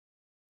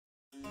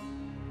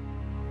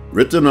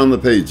Written on the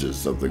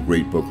pages of the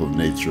great book of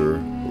nature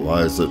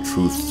lies a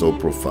truth so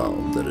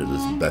profound that it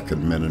has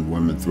beckoned men and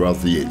women throughout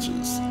the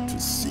ages to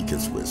seek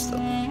its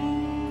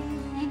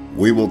wisdom.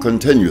 We will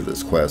continue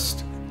this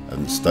quest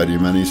and study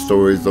many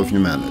stories of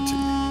humanity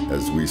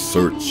as we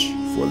search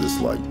for this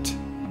light.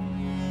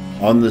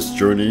 On this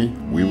journey,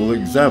 we will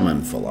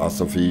examine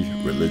philosophy,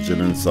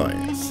 religion, and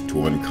science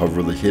to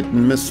uncover the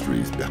hidden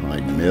mysteries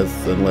behind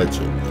myth and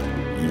legend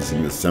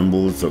using the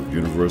symbols of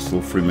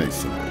universal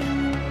Freemasonry.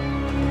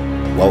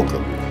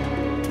 Welcome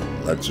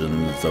to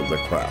Legends of the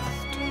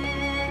Craft.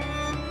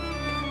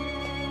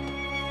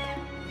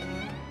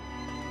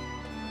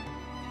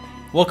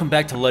 Welcome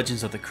back to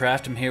Legends of the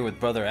Craft. I'm here with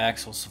Brother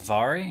Axel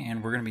Savari,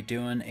 and we're going to be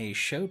doing a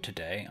show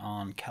today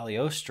on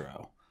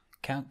Cagliostro.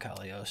 Count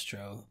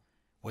Cagliostro.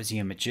 Was he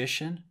a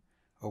magician,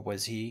 or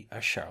was he a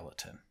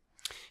charlatan?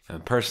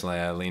 And personally,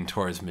 I lean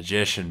towards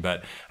magician,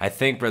 but I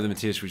think, Brother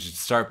Matthias, we should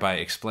start by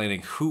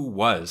explaining who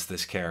was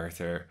this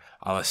character,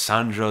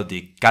 Alessandro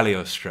di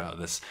Cagliostro,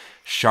 this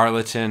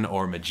charlatan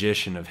or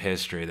magician of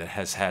history that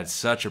has had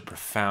such a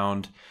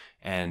profound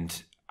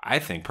and, I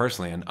think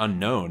personally, an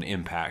unknown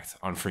impact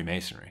on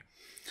Freemasonry.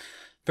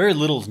 Very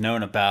little is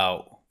known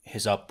about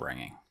his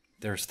upbringing.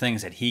 There's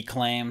things that he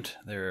claimed.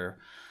 There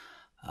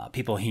are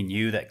people he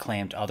knew that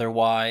claimed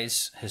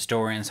otherwise.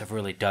 Historians have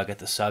really dug at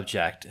the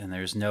subject, and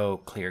there's no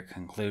clear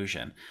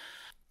conclusion.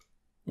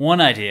 One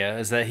idea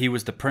is that he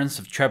was the Prince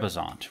of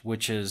Trebizond,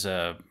 which is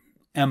a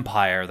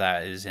empire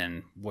that is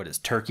in what is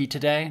Turkey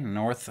today,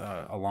 north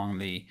along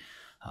the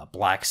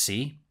Black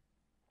Sea.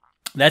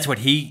 That's what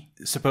he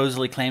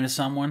supposedly claimed to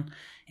someone.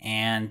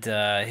 And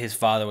his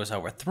father was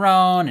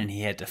overthrown, and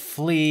he had to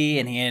flee,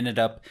 and he ended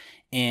up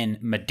in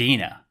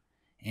Medina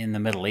in the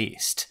Middle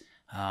East.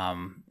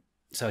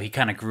 So he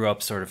kind of grew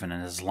up sort of in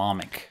an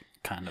Islamic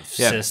kind of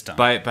system.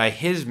 By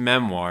his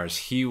memoirs,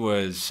 he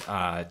was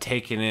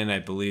taken in, I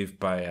believe,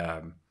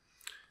 by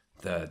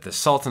the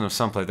Sultan of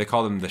some place. They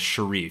called him the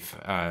Sharif,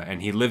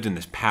 and he lived in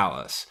this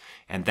palace.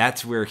 And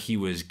that's where he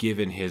was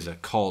given his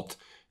occult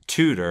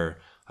tutor,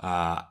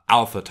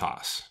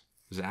 Alphatos.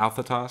 Is it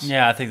Alphatos?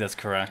 Yeah, I think that's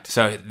correct.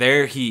 So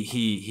there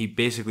he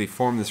basically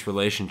formed this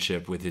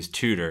relationship with his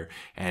tutor,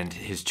 and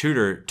his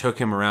tutor took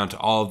him around to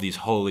all of these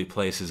holy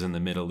places in the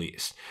Middle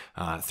East.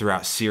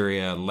 Throughout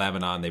Syria and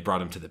Lebanon, they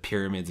brought him to the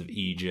pyramids of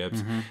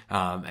Egypt,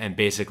 and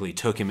basically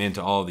took him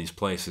into all of these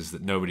places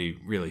that nobody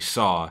really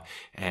saw,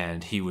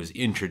 and he was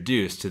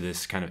introduced to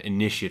this kind of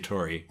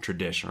initiatory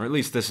tradition, or at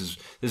least this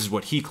is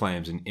what he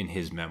claims in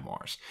his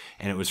memoirs.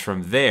 And it was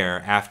from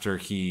there, after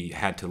he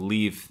had to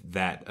leave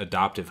that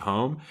adoptive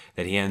home,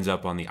 that he ends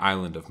up on the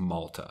island of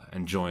Malta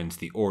and joins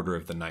the Order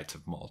of the Knights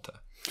of Malta.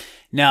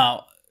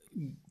 Now,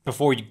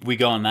 before we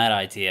go on that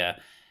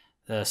idea,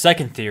 the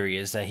second theory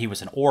is that he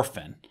was an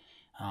orphan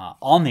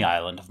on the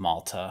island of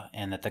Malta,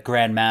 and that the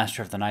Grand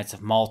Master of the Knights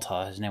of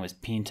Malta, his name was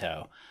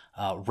Pinto,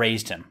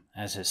 raised him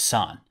as his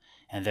son,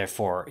 and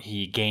therefore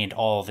he gained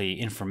all the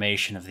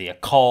information of the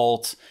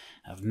occult,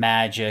 of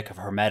magic, of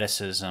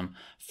hermeticism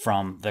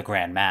from the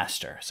Grand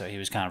Master. So he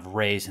was kind of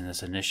raised in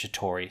this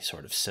initiatory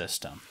sort of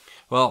system.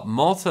 Well,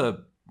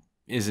 Malta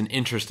is an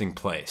interesting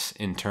place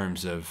in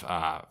terms of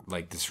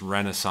like this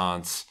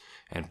Renaissance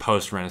and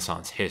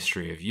post-Renaissance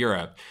history of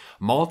Europe.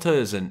 Malta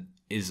is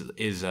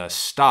a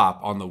stop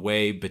on the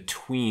way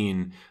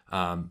between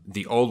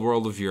the old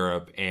world of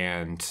Europe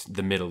and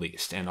the Middle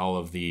East, and all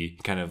of the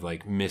kind of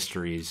like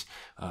mysteries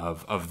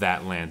of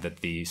that land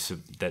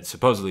that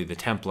supposedly the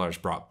Templars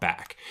brought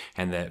back,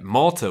 and that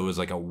Malta was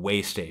like a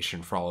way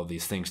station for all of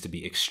these things to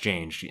be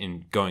exchanged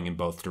in going in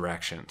both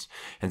directions.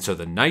 And so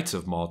the Knights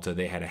of Malta,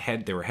 they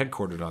were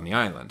headquartered on the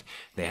island.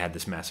 They had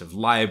this massive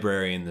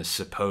library and this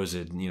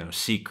supposed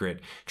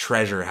secret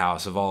treasure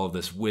house of all of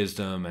this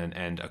wisdom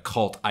and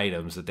occult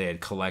items that they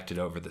had collected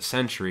over the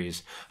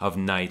centuries of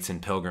knights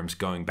and pilgrims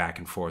going back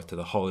and forth to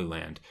the Holy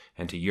Land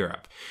and to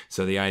Europe.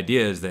 So the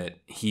idea is that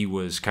he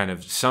was kind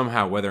of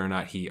somehow, whether or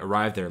not he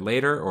arrived there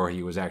later or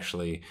he was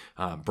actually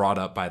brought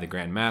up by the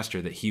Grand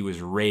Master, that he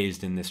was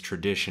raised in this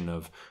tradition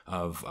of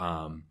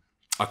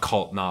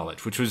occult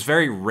knowledge, which was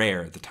very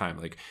rare at the time.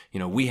 Like,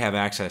 we have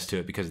access to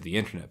it because of the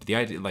internet, but the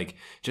idea, like,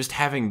 just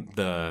having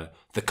the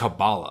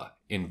Kabbalah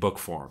in book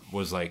form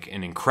was like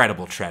an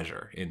incredible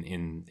treasure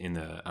in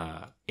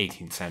the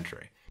 18th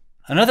century.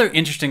 Another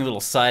interesting little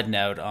side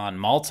note on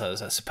Malta is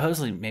that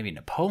supposedly maybe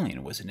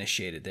Napoleon was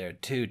initiated there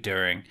too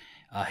during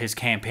his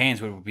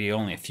campaigns, which would be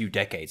only a few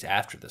decades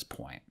after this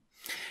point.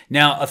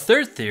 Now, a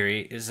third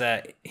theory is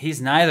that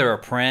he's neither a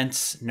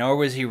prince, nor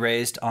was he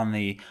raised on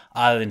the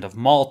island of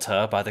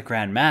Malta by the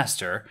Grand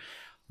Master,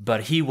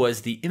 but he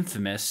was the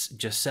infamous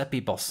Giuseppe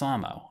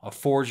Balsamo, a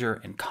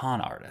forger and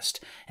con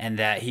artist, and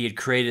that he had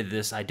created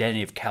this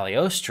identity of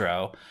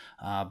Cagliostro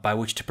by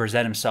which to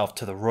present himself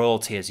to the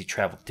royalty as he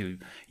traveled through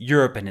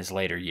Europe in his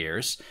later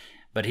years.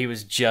 but he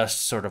was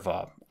just sort of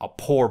a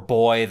poor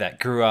boy that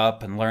grew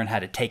up and learned how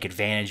to take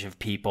advantage of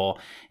people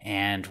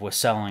and was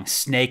selling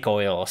snake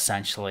oil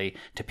essentially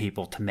to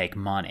people to make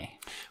money.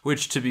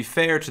 Which, to be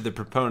fair to the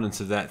proponents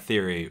of that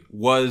theory,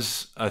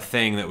 was a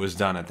thing that was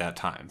done at that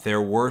time.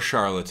 There were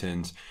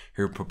charlatans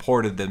who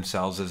purported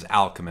themselves as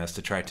alchemists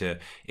to try to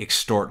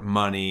extort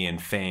money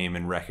and fame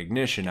and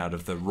recognition out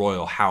of the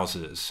royal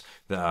houses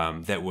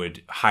that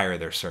would hire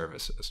their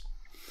services.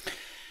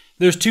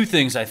 There's two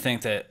things I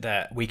think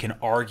that we can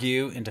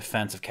argue in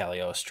defense of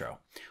Cagliostro.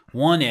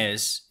 One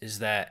is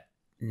that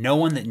no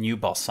one that knew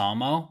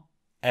Balsamo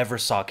ever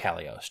saw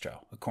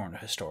Cagliostro, according to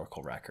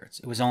historical records.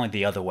 It was only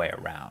the other way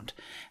around.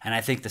 And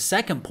I think the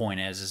second point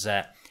is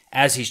that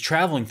as he's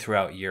traveling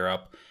throughout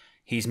Europe,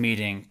 he's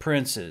meeting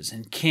princes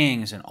and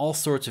kings and all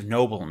sorts of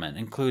noblemen,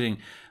 including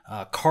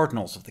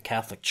cardinals of the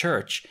Catholic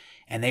Church,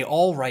 and they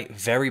all write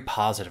very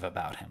positive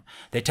about him.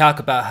 They talk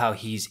about how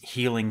he's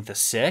healing the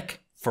sick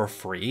for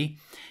free,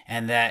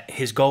 and that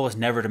his goal is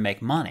never to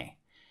make money.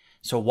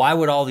 So why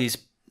would all these,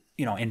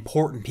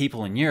 important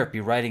people in Europe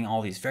be writing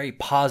all these very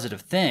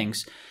positive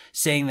things,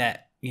 saying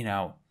that,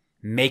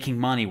 making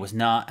money was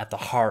not at the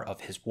heart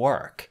of his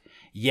work?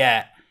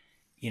 Yet,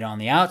 on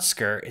the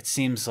outskirt, it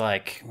seems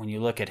like when you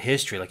look at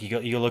history, like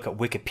you look at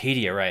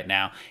Wikipedia right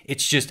now,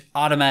 it's just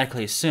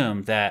automatically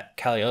assumed that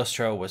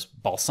Cagliostro was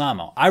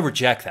Balsamo. I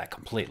reject that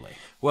completely.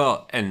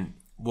 Well, and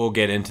we'll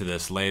get into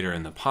this later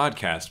in the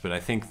podcast, but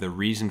I think the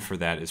reason for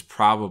that is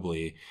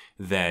probably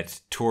that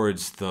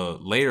towards the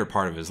later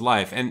part of his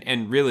life,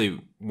 and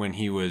really when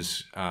he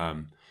was,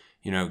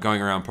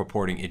 going around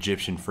purporting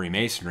Egyptian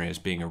Freemasonry as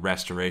being a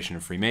restoration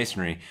of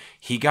Freemasonry,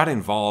 he got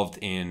involved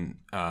in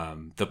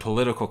the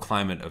political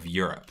climate of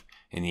Europe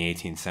in the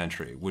 18th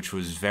century, which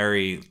was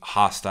very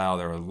hostile.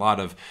 There were a lot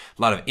of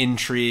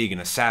intrigue and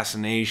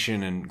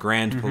assassination and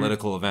grand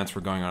political events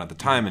were going on at the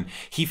time, and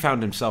he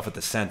found himself at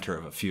the center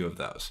of a few of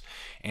those.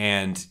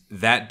 And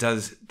that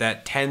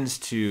tends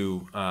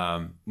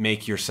to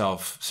make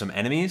yourself some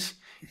enemies,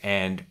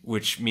 and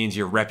which means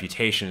your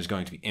reputation is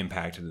going to be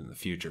impacted in the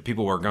future.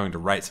 People are going to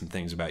write some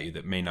things about you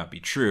that may not be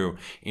true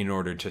in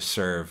order to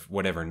serve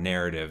whatever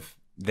narrative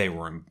they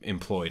were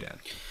employed in.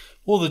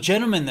 Well, the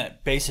gentleman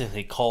that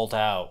basically called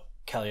out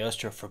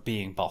Cagliostro for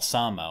being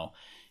Balsamo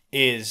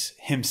is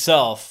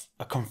himself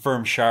a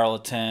confirmed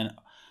charlatan,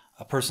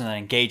 a person that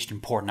engaged in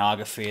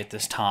pornography at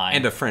this time.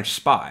 And a French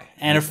spy.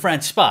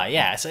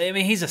 Yeah. So,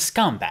 he's a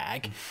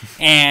scumbag.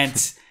 And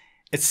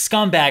it's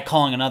scumbag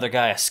calling another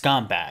guy a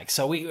scumbag.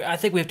 So I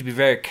think we have to be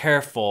very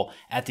careful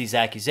at these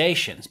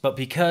accusations. But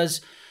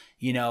because,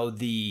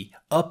 the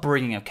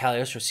upbringing of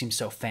Cagliostro seems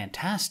so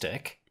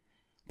fantastic,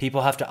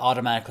 people have to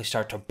automatically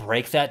start to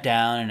break that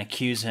down and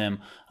accuse him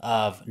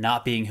of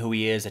not being who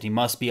he is, that he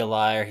must be a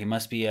liar, he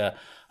must be a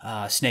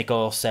snake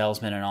oil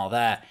salesman and all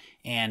that.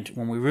 And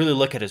when we really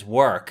look at his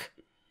work,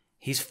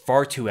 he's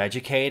far too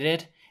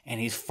educated and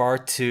he's far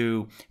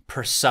too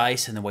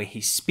precise in the way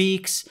he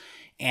speaks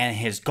and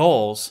his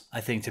goals,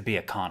 I think, to be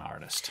a con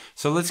artist.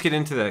 So let's get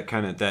into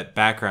that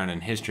background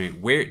and history.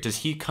 Where does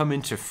he come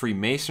into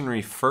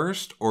Freemasonry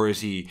first, or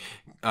is he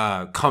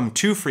come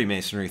to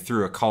Freemasonry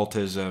through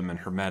occultism and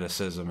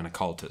Hermeticism and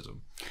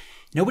occultism?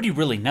 Nobody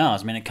really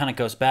knows. It kind of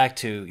goes back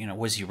to,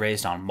 was he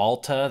raised on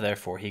Malta?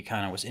 Therefore, he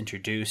kind of was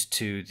introduced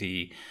to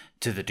the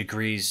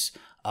degrees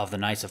of the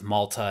Knights of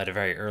Malta at a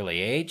very early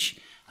age.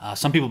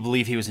 Some people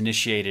believe he was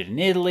initiated in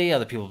Italy.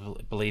 Other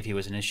people believe he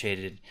was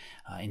initiated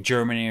in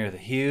Germany or the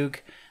Hugh.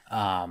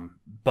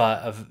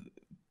 But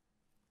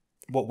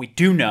what we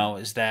do know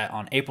is that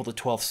on April the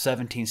 12th,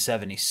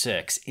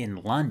 1776, in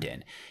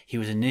London, he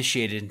was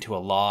initiated into a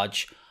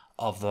lodge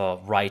of the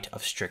Rite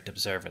of Strict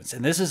Observance.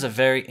 And this is a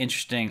very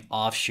interesting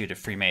offshoot of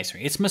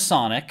Freemasonry. It's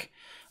Masonic.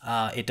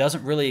 It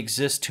doesn't really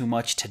exist too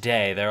much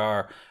today. There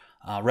are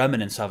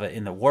remnants of it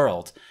in the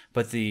world.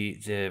 But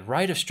the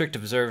Rite of Strict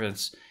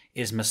Observance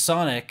is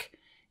Masonic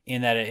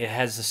in that it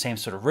has the same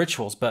sort of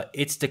rituals, but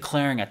it's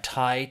declaring a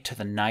tie to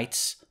the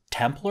Knights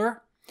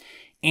Templar.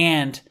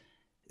 And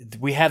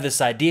we have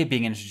this idea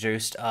being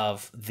introduced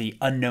of the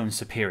unknown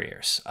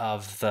superiors,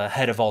 of the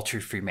head of all true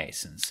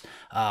Freemasons.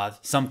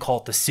 Some call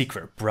it the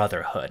secret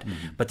brotherhood.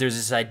 But there's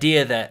this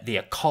idea that the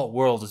occult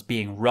world is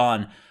being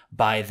run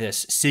by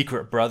this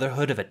secret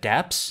brotherhood of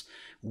adepts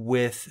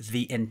with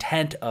the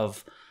intent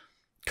of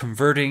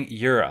converting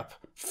Europe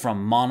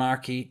from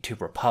monarchy to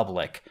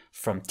republic,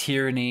 from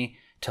tyranny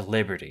to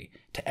liberty,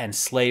 to end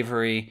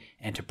slavery,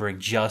 and to bring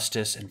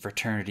justice and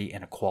fraternity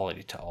and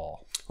equality to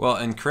all. Well,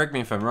 and correct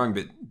me if I'm wrong,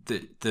 but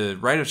the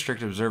Rite of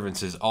Strict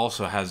Observance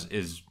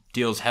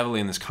deals heavily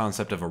in this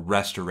concept of a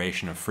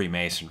restoration of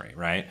Freemasonry,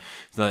 right?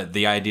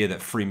 The idea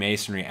that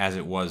Freemasonry, as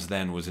it was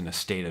then, was in a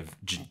state of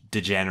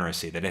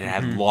degeneracy, that it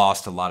had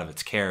lost a lot of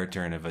its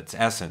character and of its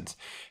essence.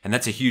 And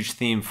that's a huge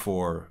theme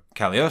for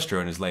Cagliostro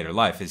in his later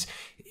life, is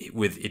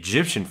with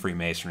Egyptian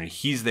Freemasonry,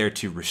 he's there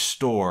to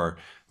restore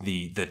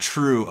the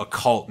true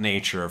occult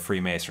nature of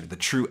Freemasonry, the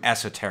true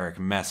esoteric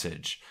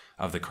message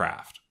of the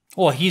craft.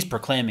 Well, he's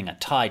proclaiming a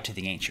tie to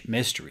the ancient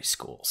mystery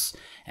schools,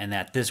 and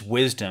that this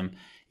wisdom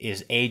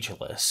is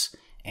ageless,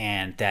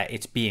 and that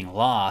it's being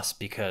lost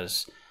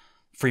because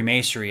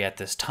Freemasonry at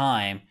this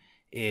time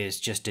is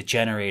just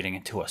degenerating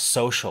into a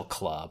social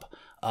club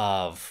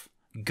of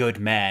good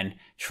men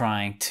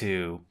trying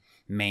to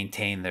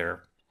maintain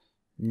their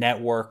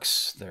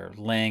networks, their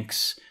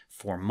links,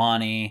 for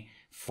money,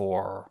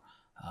 for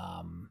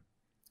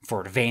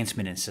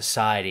advancement in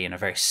society in a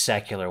very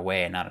secular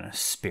way and not in a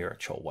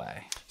spiritual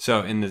way.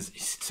 So in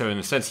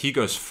a sense, he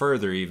goes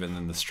further even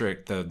than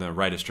the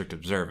rite of strict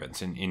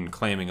observance in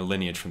claiming a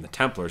lineage from the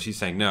Templars. He's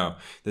saying, no,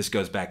 this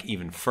goes back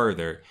even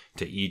further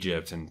to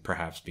Egypt and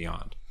perhaps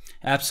beyond.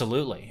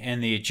 Absolutely.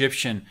 And the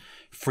Egyptian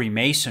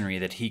Freemasonry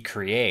that he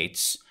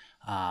creates,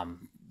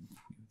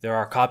 there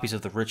are copies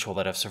of the ritual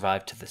that have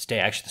survived to this day.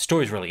 Actually, the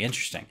story is really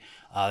interesting.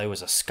 There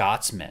was a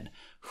Scotsman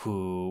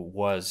who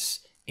was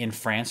in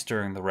France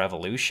during the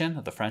Revolution,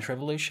 the French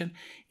Revolution,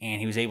 and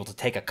he was able to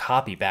take a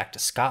copy back to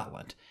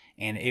Scotland.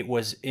 And it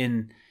was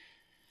in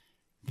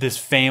this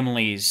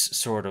family's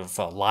sort of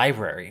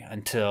library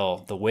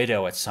until the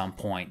widow at some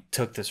point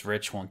took this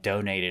ritual and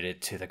donated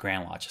it to the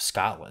Grand Lodge of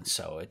Scotland.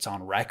 So it's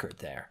on record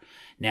there.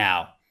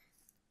 Now,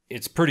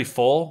 it's pretty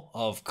full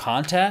of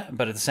content,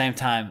 but at the same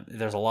time,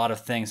 there's a lot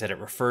of things that it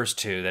refers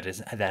to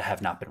that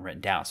have not been written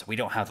down. So we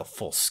don't have the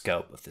full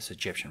scope of this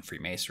Egyptian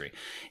Freemasonry.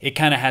 It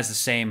kind of has the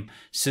same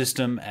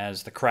system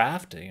as the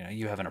craft. You know,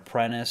 you have an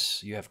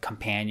apprentice, you have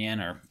companion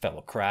or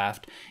fellow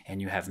craft,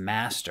 and you have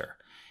master.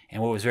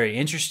 And what was very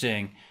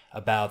interesting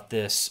about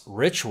this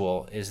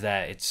ritual is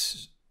that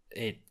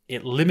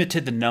it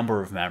limited the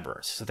number of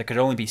members. So there could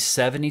only be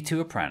 72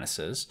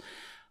 apprentices,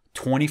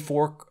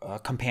 24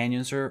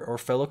 companions or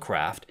fellow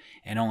craft,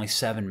 and only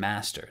 7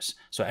 masters.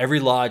 So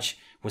every lodge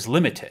was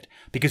limited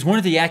because one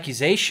of the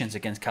accusations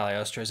against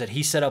Cagliostro is that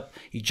he set up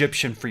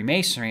Egyptian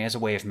Freemasonry as a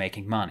way of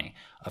making money,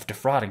 of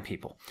defrauding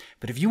people.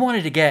 But if you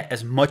wanted to get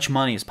as much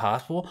money as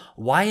possible,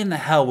 why in the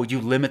hell would you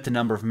limit the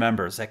number of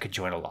members that could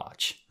join a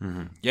lodge?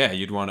 Mm-hmm. Yeah,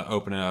 you'd want to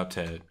open it up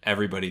to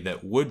everybody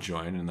that would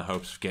join in the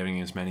hopes of getting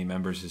as many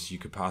members as you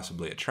could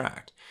possibly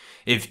attract,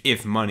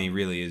 if money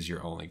really is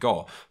your only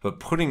goal. But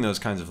putting those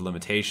kinds of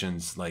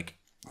limitations, like,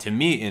 to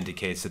me,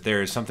 indicates that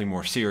there is something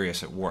more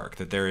serious at work,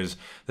 that there is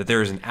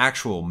an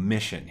actual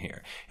mission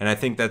here. And I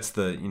think that's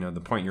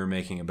the point you were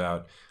making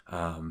about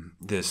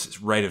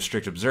this rite of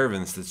strict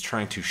observance that's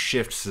trying to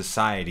shift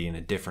society in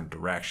a different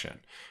direction.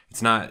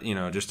 It's not,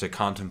 just to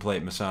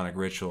contemplate Masonic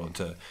ritual and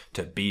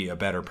to be a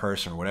better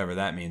person or whatever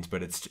that means,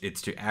 but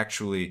it's to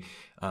actually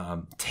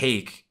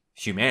take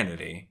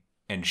humanity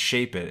and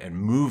shape it and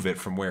move it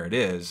from where it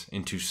is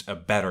into a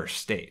better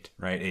state,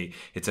 right?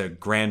 It's a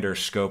grander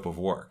scope of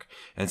work.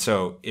 And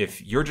so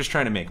if you're just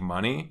trying to make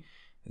money,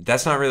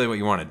 that's not really what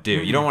you want to do.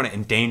 Mm-hmm. You don't want to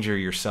endanger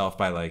yourself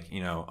by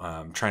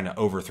trying to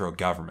overthrow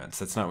governments.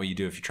 That's not what you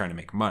do if you're trying to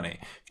make money.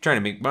 If you're trying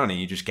to make money,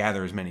 you just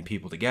gather as many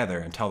people together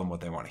and tell them what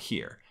they want to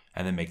hear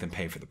and then make them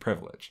pay for the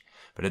privilege.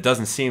 But it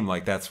doesn't seem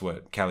like that's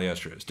what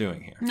Cagliostro is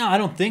doing here. No, I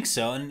don't think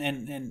so.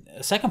 And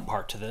a second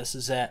part to this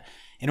is that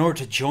in order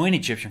to join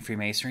Egyptian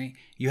Freemasonry,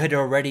 you had to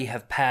already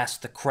have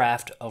passed the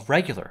craft of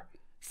regular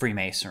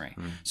Freemasonry.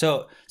 Mm.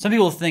 So some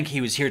people think he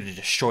was here to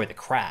destroy the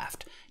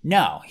craft.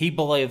 No, he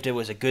believed it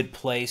was a good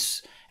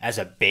place as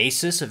a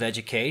basis of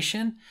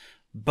education,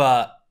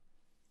 but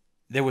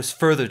there was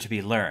further to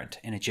be learned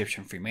in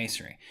Egyptian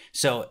Freemasonry.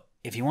 So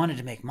if he wanted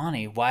to make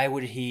money, why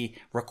would he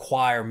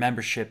require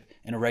membership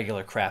in a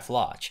regular craft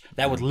lodge?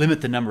 That would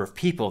limit the number of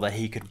people that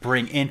he could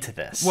bring into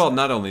this. Well,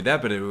 not only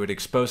that, but it would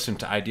expose him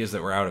to ideas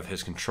that were out of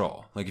his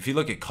control. Like if you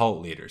look at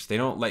cult leaders, they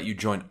don't let you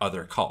join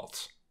other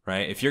cults,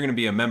 right? If you're going to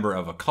be a member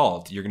of a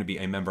cult, you're going to be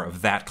a member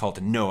of that cult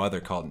and no other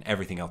cult, and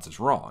everything else is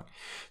wrong.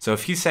 So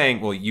if he's saying,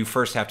 well, you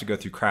first have to go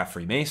through craft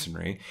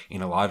Freemasonry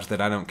in a lodge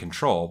that I don't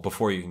control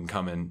before you can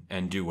come in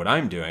and do what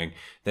I'm doing,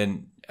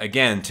 then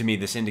again, to me,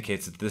 this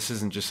indicates that this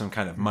isn't just some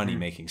kind of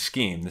money-making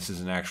scheme. This is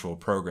an actual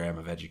program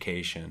of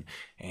education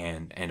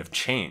and of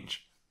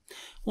change.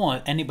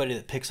 Well, anybody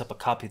that picks up a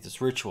copy of this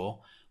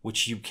ritual,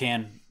 which you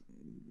can,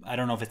 I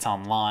don't know if it's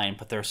online,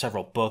 but there are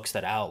several books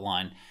that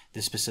outline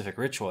this specific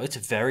ritual. It's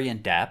very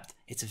in-depth.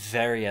 It's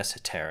very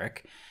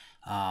esoteric.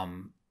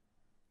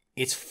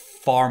 It's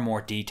far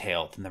more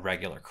detailed than the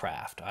regular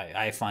craft.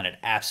 I find it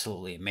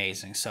absolutely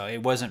amazing. So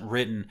it wasn't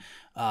written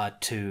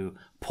to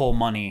pull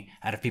money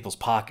out of people's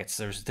pockets.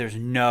 There's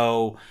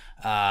nothing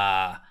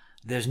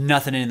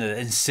in there that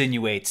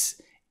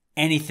insinuates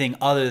anything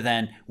other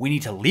than we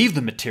need to leave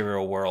the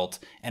material world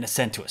and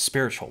ascend to a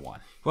spiritual one.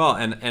 Well,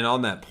 and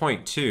on that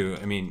point too,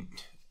 I mean,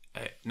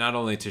 not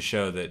only to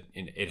show that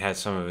it has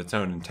some of its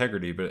own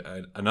integrity, but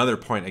another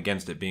point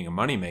against it being a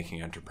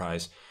money-making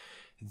enterprise,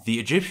 the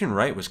Egyptian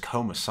Rite was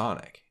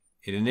co-Masonic.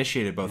 It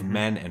initiated both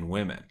men and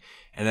women.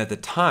 And at the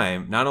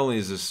time, not only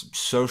is this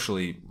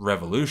socially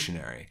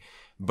revolutionary,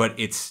 but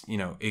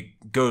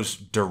it goes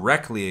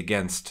directly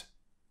against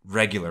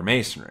regular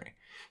Masonry.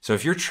 So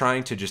if you're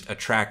trying to just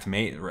attract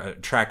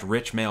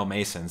rich male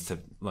Masons to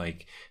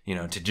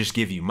to just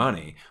give you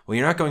money, well,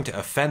 you're not going to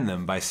offend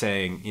them by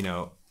saying,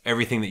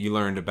 everything that you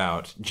learned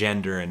about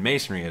gender and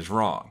Masonry is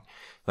wrong.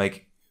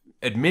 Like,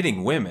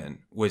 admitting women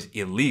was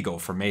illegal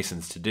for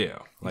Masons to do,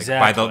 like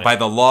Exactly. by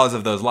the laws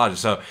of those lodges.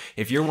 So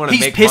if you want to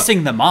He's make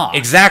pissing them off.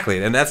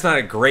 exactly, and that's not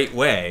a great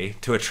way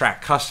to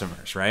attract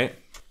customers, right?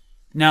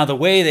 Now, the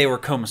way they were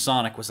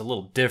Co-Masonic was a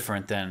little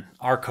different than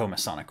our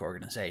Co-Masonic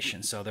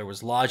organization. So there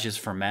was lodges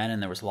for men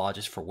and there was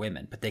lodges for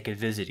women, but they could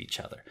visit each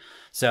other.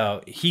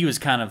 So he was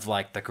kind of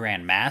like the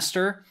Grand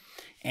Master,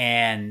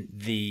 and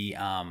the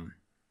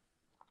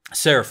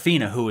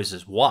Serafina, who was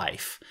his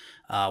wife,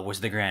 was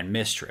the Grand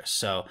Mistress.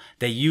 So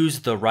they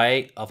used the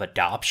rite of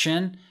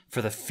adoption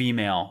for the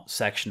female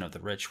section of the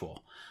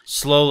ritual.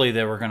 Slowly,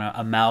 they were going to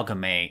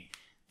amalgamate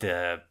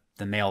the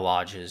male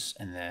lodges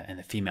and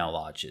the female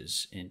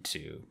lodges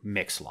into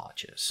mixed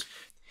lodges.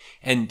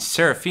 And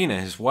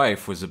Serafina, his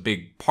wife, was a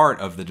big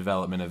part of the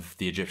development of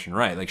the Egyptian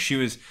Rite. Like, she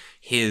was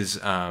his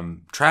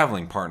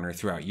traveling partner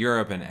throughout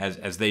Europe, and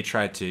as they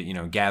tried to, you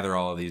know, gather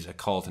all of these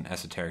occult and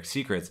esoteric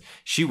secrets,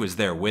 she was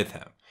there with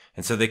him.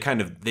 And so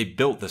they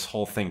built this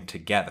whole thing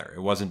together.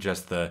 It wasn't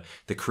just the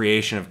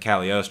creation of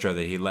Cagliostro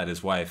that he let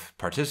his wife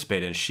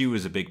participate in. She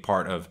was a big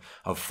part of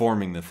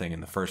forming the thing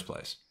in the first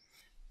place.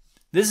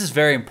 This is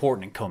very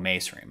important in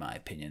Co-Masonry, in my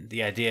opinion.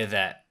 The idea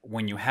that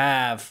when you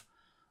have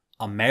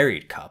a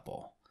married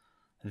couple,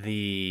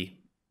 the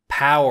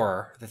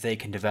power that they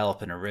can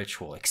develop in a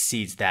ritual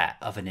exceeds that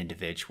of an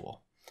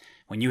individual.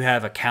 When you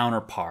have a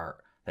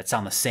counterpart that's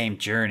on the same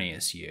journey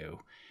as you,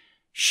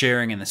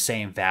 sharing in the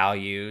same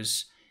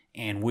values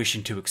and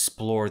wishing to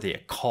explore the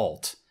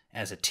occult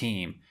as a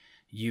team,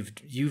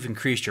 you've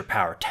increased your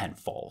power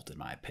tenfold, in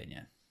my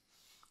opinion.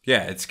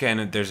 Yeah, it's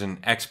kind of, there's an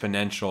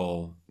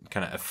exponential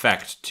kind of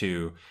effect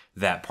to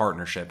that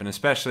partnership, and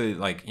especially,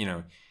 like, you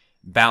know,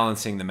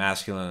 balancing the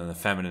masculine and the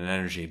feminine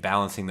energy,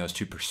 balancing those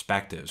two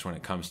perspectives when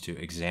it comes to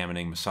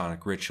examining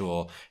Masonic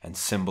ritual and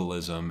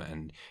symbolism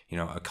and, you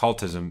know,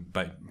 occultism,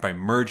 by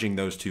merging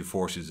those two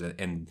forces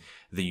and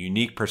the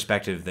unique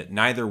perspective that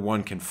neither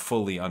one can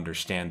fully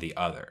understand the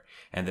other,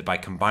 and that by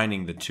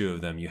combining the two of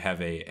them, you have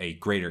a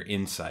greater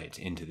insight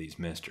into these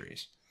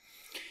mysteries.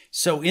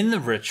 So in the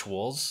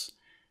rituals,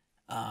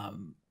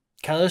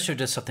 Cagliostro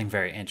does something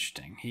very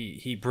interesting.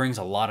 He brings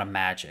a lot of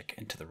magic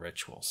into the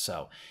rituals.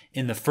 So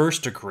in the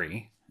first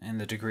degree, in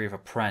the degree of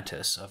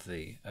apprentice of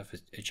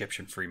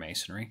Egyptian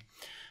Freemasonry,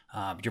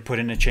 you're put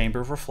in a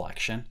chamber of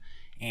reflection,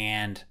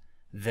 and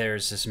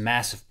there's this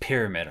massive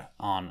pyramid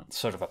on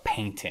sort of a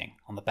painting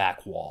on the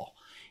back wall,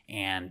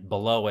 and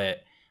below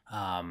it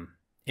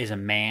is a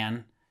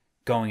man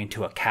going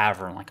into a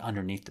cavern, like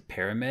underneath the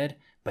pyramid,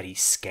 but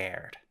he's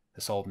scared.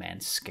 This old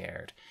man's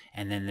scared.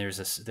 And then there's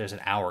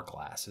an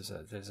hourglass.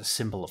 There's a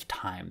symbol of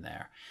time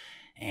there.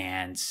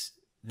 And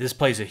this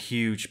plays a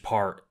huge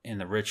part in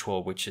the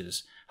ritual, which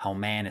is how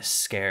man is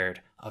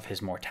scared of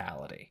his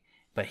mortality.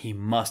 But he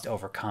must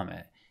overcome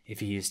it if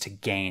he is to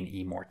gain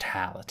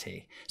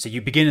immortality. So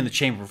you begin in the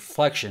chamber of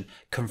reflection,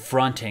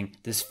 confronting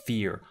this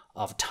fear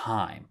of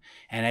time.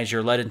 And as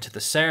you're led into the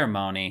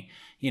ceremony,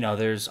 you know,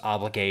 there's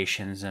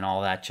obligations and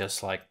all that,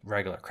 just like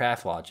regular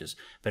craft lodges.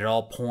 But it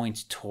all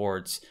points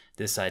towards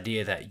this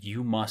idea that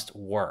you must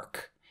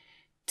work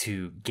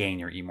to gain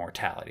your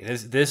immortality.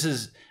 This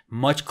is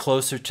much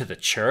closer to the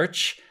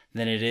church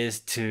than it is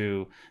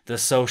to the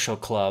social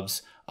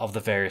clubs of the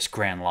various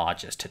grand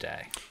lodges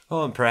today.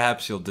 Well, and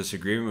perhaps you'll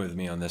disagree with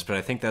me on this, but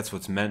I think that's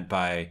what's meant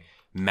by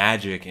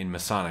magic in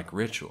Masonic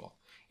ritual.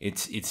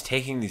 It's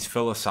taking these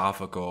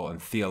philosophical and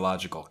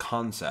theological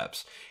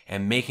concepts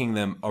and making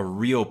them a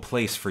real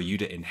place for you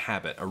to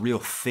inhabit, a real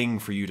thing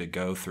for you to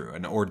go through,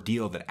 an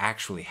ordeal that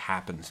actually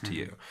happens to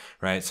you,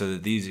 right? So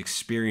that these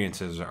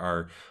experiences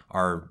are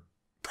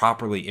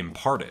properly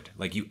imparted.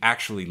 Like, you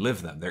actually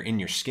live them. They're in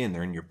your skin,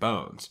 they're in your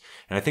bones.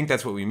 And I think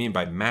that's what we mean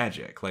by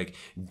magic, like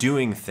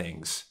doing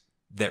things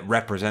that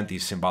represent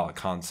these symbolic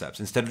concepts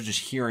instead of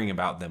just hearing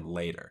about them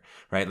later,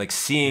 right? Like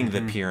seeing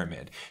the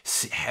pyramid,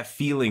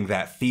 feeling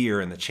that fear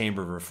in the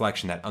chamber of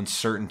reflection, that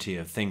uncertainty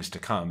of things to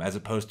come, as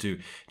opposed to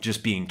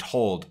just being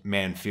told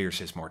man fears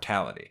his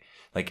mortality.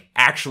 Like,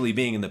 actually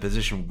being in the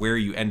position where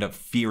you end up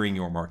fearing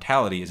your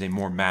mortality is a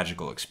more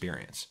magical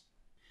experience.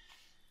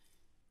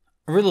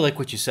 I really like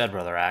what you said,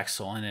 Brother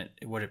Axel, and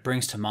what it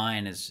brings to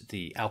mind is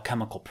the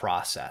alchemical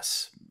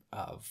process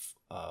of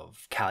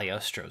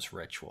Cagliostro's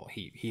ritual.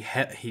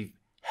 He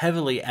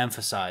heavily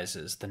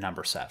emphasizes the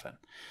number 7.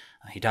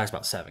 He talks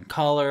about 7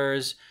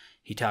 colors.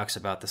 He talks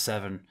about the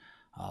 7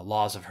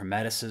 laws of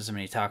Hermeticism, and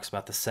he talks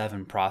about the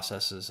 7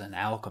 processes in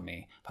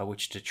alchemy by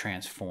which to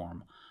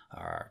transform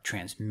or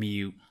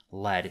transmute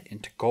lead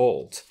into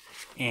gold.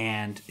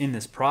 And in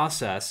this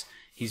process,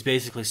 he's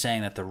basically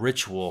saying that the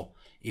ritual,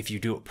 if you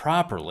do it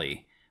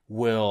properly,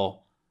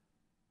 will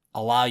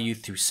allow you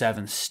through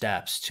 7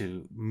 steps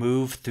to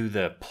move through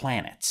the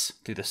planets,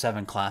 through the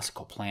 7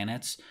 classical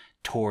planets,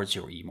 towards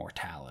your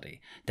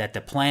immortality. That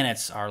the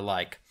planets are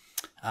like,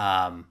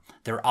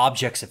 they're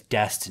objects of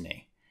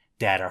destiny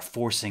that are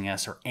forcing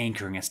us or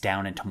anchoring us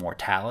down into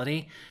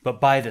mortality.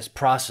 But by this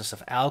process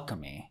of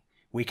alchemy,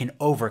 we can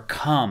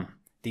overcome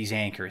these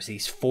anchors,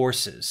 these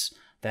forces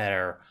that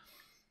are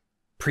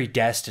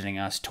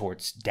predestining us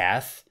towards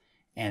death.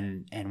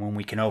 And when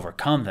we can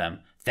overcome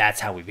them,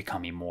 that's how we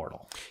become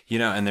immortal.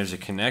 And there's a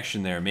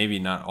connection there, maybe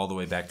not all the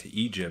way back to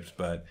Egypt,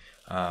 but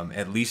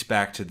at least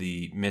back to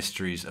the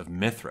mysteries of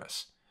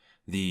Mithras.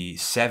 The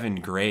 7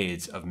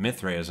 grades of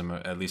Mithraism,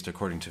 at least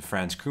according to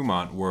Franz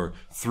Cumont, were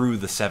through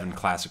the 7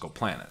 classical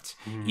planets.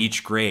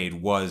 Each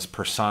grade was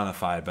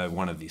personified by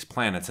one of these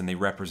planets, and they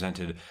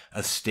represented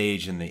a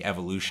stage in the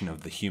evolution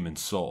of the human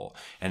soul.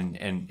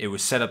 And it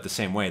was set up the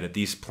same way, that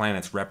these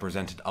planets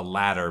represented a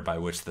ladder by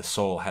which the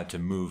soul had to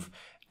move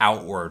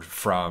outward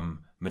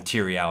from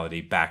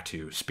materiality back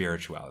to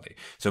spirituality.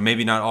 So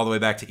maybe not all the way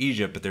back to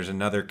Egypt, but there's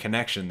another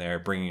connection there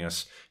bringing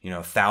us,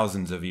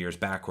 thousands of years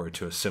backward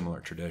to a similar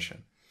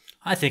tradition.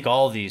 I think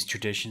all these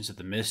traditions of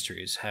the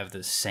mysteries have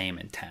the same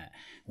intent,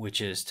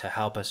 which is to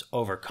help us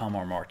overcome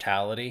our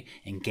mortality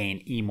and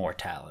gain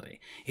immortality.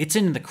 It's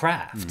in the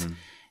craft.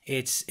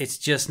 It's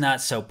just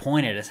not so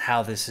pointed as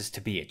how this is to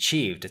be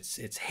achieved.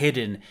 It's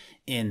hidden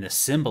in the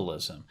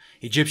symbolism.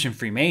 Egyptian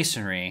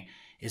Freemasonry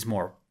is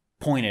more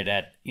pointed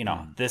at,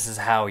 this is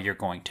how you're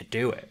going to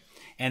do it.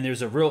 And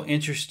there's a real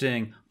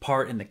interesting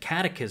part in the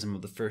Catechism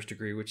of the First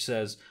Degree which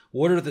says,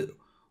 what are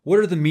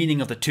the meaning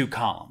of the 2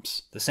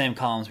 columns? The same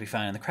columns we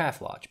find in the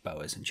Craft Lodge,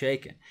 Boaz and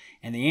Jachin.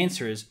 And the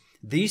answer is,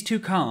 these 2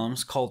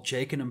 columns, called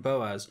Jachin and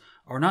Boaz,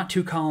 are not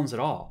 2 columns at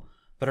all,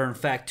 but are in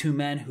fact 2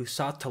 men who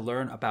sought to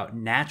learn about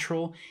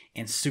natural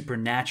and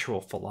supernatural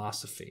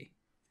philosophy.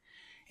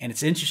 And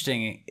it's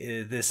interesting,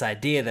 this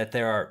idea that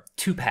there are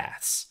 2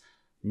 paths,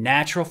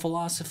 natural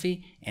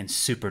philosophy and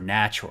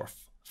supernatural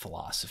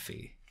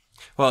philosophy.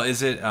 Well,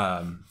 is it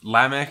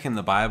Lamech in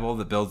the Bible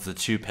that builds the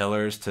 2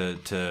 pillars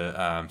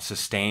to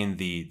sustain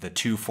the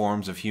 2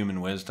 forms of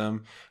human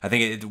wisdom? I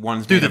think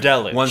one's through made the of,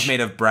 deluge. One's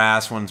made of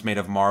brass, one's made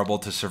of marble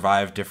to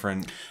survive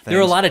different things. There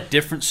are a lot of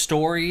different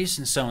stories,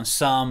 and so in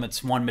some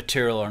it's one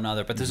material or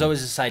another. But there's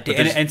always this idea,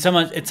 and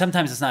sometimes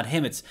it's not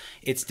him.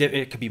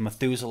 It could be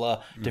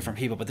Methuselah, different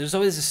people. But there's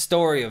always a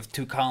story of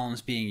 2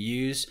 columns being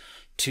used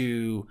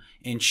to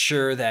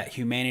ensure that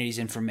humanity's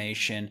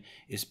information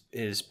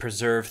is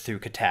preserved through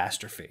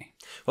catastrophe.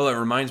 Well, it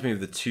reminds me of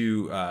the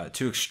two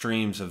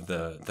extremes of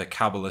the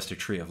Kabbalistic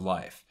tree of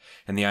life,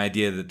 and the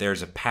idea that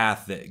there's a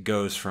path that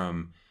goes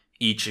from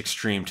each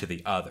extreme to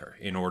the other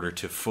in order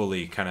to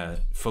fully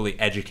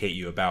educate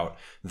you about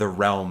the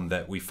realm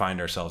that we find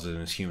ourselves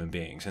in as human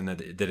beings, and that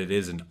it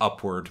is an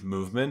upward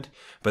movement,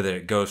 but that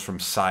it goes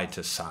from side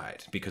to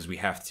side because we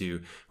have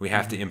to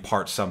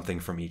impart something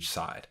from each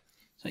side.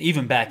 So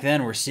even back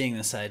then, we're seeing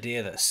this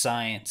idea that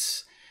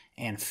science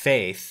and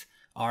faith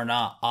are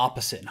not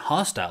opposite and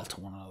hostile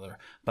to one another,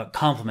 but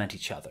complement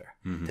each other.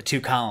 The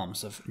 2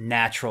 columns of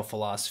natural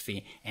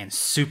philosophy and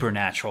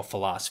supernatural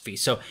philosophy.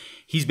 So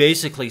he's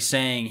basically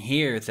saying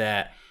here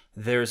that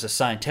there's a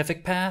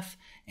scientific path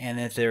and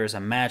that there is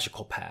a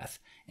magical path,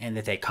 and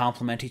that they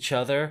complement each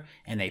other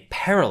and they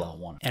parallel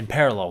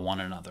one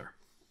another.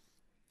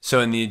 So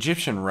in the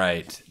Egyptian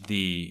rite,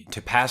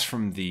 to pass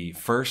from the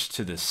 1st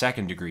to the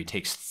 2nd degree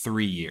takes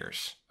 3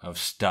 years of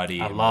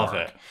study. I love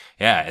it.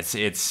 Yeah, it's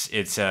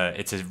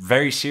a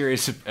very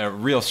serious,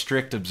 real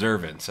strict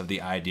observance of the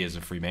ideas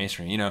of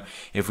Freemasonry.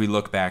 If we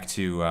look back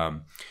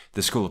to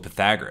the school of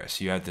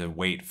Pythagoras, you had to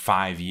wait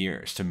 5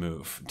 years to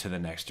move to the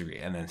next degree,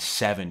 and then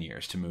 7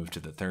 years to move to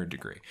the 3rd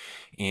degree.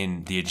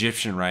 In the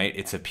Egyptian rite,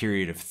 it's a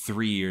period of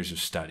 3 years of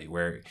study,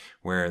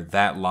 where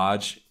that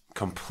lodge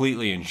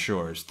completely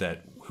ensures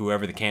that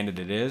whoever the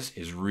candidate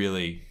is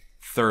really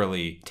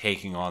thoroughly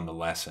taking on the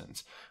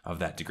lessons of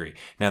that degree.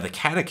 Now, the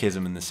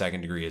catechism in the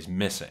 2nd degree is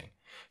missing,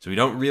 so we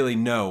don't really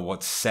know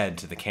what's said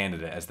to the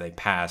candidate as they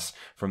pass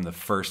from the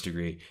 1st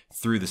degree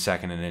through the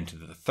 2nd and into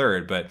the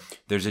 3rd, but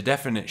there's a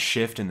definite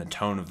shift in the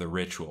tone of the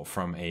ritual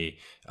from a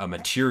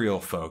material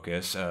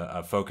focus,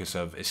 a focus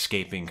of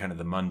escaping kind of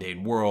the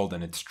mundane world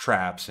and its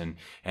traps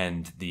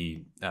and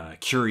the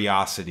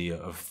curiosity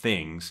of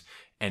things,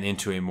 and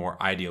into a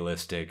more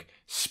idealistic,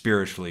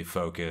 spiritually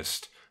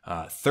focused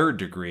 3rd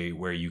degree,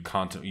 where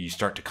you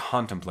start to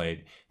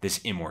contemplate this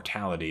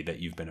immortality that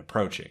you've been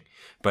approaching.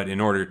 But in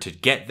order to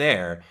get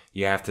there,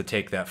 you have to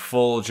take that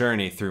full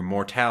journey through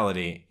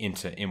mortality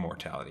into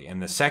immortality.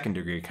 And the 2nd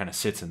degree kind of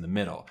sits in the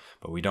middle,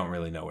 but we don't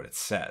really know what it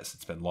says.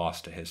 It's been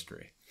lost to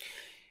history.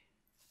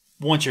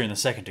 Once you're in the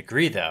 2nd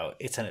degree, though,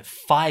 it's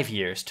 5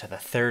 years to the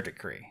 3rd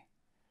degree.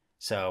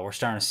 So we're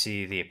starting to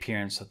see the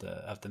appearance of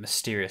the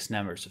mysterious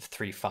numbers of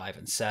 3, 5,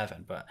 and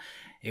 7, but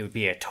it would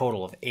be a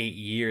total of 8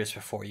 years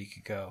before you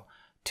could go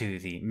to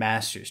the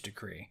master's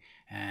degree.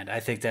 And I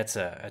think that's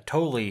a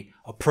totally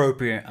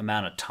appropriate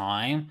amount of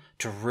time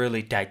to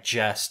really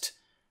digest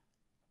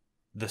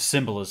the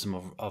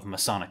symbolism of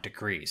Masonic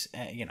degrees.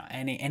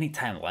 Any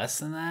time less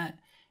than that,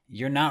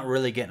 you're not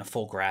really getting a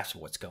full grasp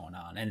of what's going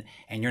on,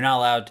 and you're not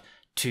allowed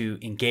to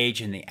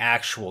engage in the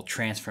actual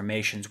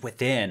transformations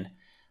within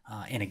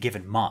in a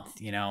given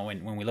month.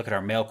 When we look at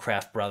our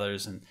Mailcraft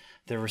brothers, and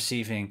they're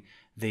receiving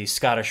the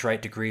Scottish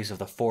Rite degrees of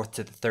the 4th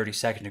to the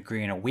 32nd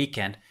degree in a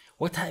weekend,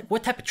 what type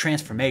of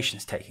transformation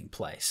is taking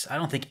place? I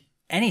don't think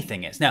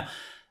anything is. Now,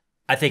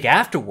 I think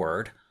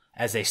afterward,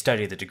 as they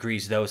study the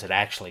degrees, those that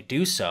actually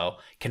do so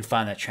can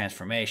find that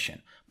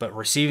transformation. But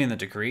receiving the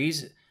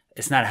degrees,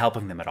 it's not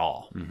helping them at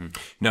all.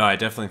 No, I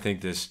definitely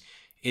think this.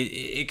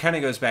 It kind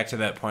of goes back to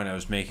that point I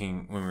was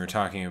making when we were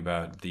talking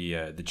about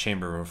the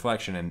chamber of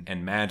reflection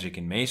and magic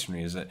and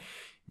masonry. Is that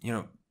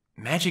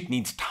magic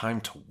needs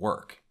time to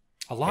work.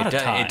 A lot of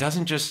time. It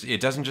doesn't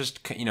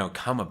just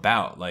come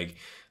about. Like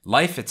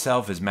life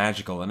itself is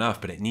magical enough,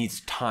 but it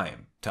needs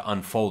time to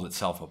unfold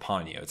itself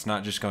upon you. It's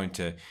not just going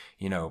to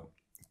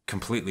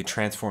completely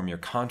transform your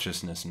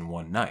consciousness in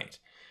one night.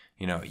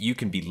 You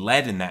can be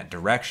led in that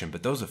direction,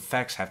 but those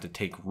effects have to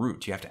take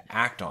root. You have to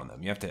act on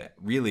them. You have to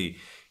really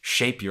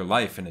shape your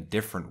life in a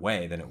different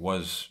way than it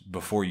was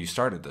before you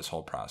started this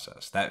whole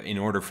process. That in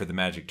order for the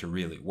magic to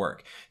really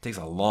work, it takes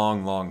a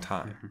long, long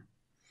time.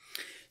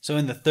 So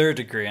in the third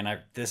degree, and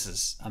this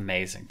is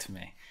amazing to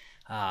me,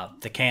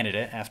 the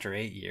candidate, after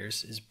 8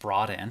 years, is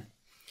brought in.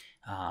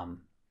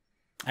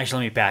 Actually,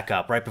 let me back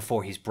up. Right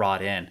before he's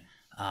brought in,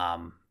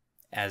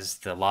 as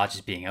the lodge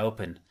is being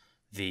opened,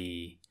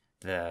 the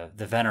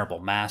venerable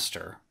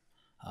master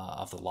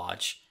of the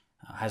lodge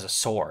has a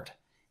sword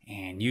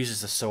and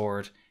uses the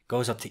sword,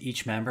 goes up to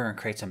each member and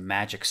creates a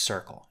magic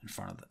circle in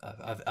front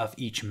of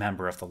each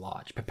member of the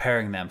lodge,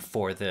 preparing them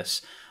for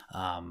this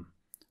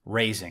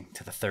raising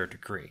to the third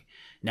degree.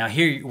 Now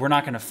here, we're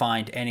not going to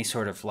find any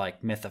sort of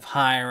like myth of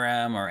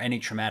Hiram or any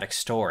traumatic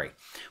story.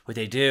 What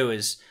they do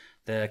is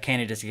the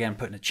candidates, again,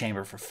 put in a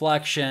chamber of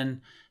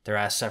reflection. They're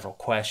asked several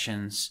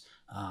questions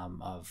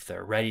of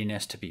their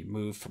readiness to be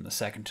moved from the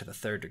second to the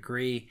third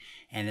degree,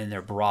 and then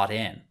they're brought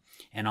in.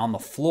 And on the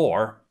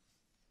floor,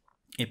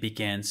 it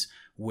begins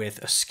with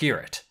a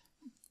skirt,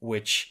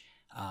 which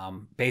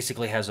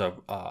basically has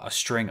a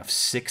string of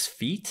 6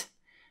 feet,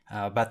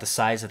 about the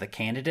size of the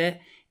candidate,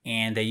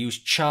 and they use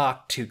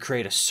chalk to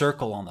create a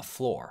circle on the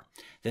floor.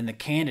 Then the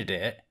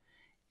candidate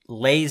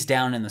lays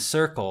down in the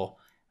circle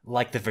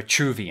like the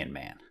Vitruvian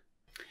Man.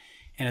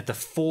 And at the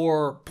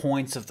 4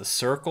 points of the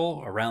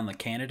circle around the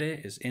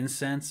candidate is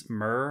incense,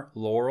 myrrh,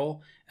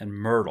 laurel, and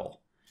myrtle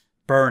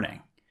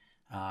burning,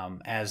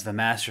 as the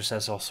master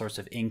says all sorts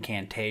of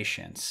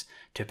incantations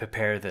to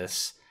prepare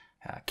this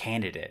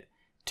candidate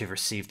to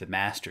receive the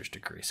master's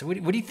degree. So what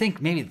do you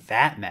think maybe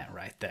that meant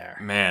right there?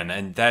 Man,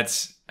 and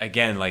that's,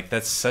 again, like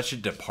that's such a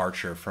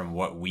departure from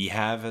what we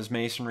have as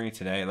Masonry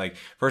today. Like,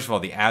 first of all,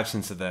 the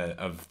absence of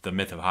the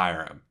myth of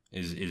Hiram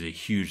is a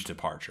huge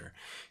departure.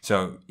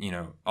 So,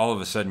 all of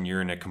a sudden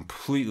you're in a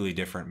completely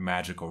different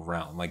magical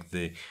realm. Like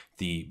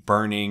the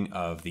burning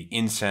of the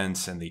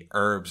incense and the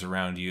herbs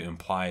around you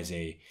implies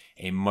a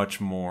much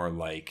more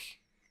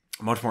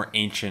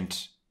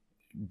ancient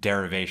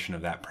derivation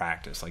of that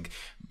practice. Like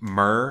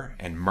myrrh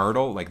and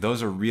myrtle, like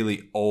those are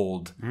really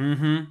old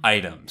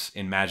items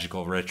in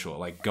magical ritual,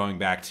 like going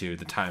back to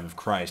the time of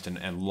Christ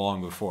and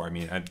long before. I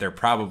mean, they're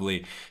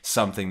probably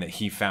something that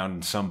he found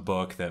in some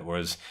book that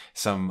was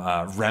some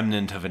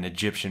remnant of an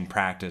Egyptian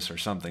practice or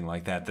something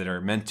like that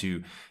are meant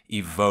to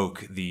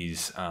evoke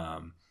these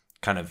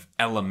kind of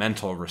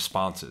elemental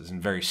responses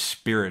and very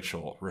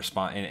spiritual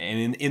response,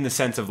 and in the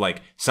sense of like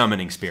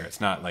summoning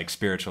spirits, not like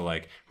spiritual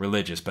like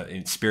religious, but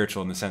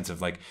spiritual in the sense of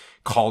like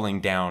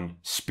calling down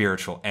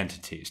spiritual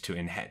entities to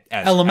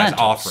as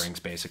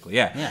offerings, basically.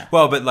 Yeah.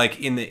 Well, but like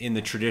in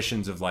the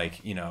traditions of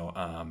like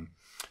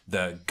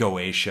the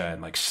Goetia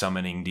and like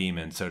summoning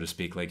demons, so to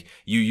speak, like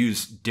you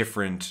use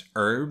different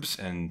herbs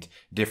and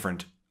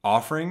different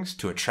offerings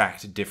to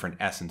attract different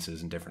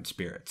essences and different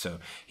spirits. So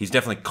he's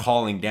definitely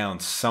calling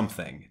down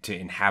something to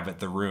inhabit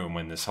the room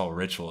when this whole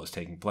ritual is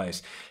taking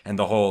place. And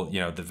the whole,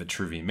 the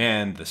Vitruvian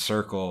Man, the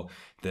circle,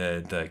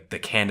 the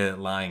candidate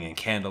lying in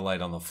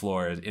candlelight on the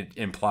floor, it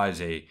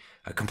implies a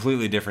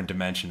completely different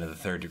dimension of the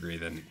third degree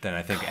than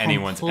I think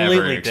anyone's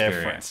ever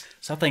experienced.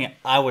 Something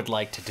I would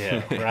like to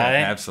do,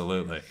 right?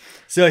 Absolutely.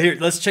 So here,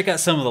 let's check out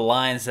some of the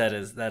lines that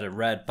are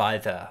read by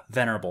the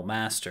Venerable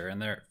Master,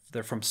 and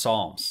they're from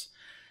Psalms.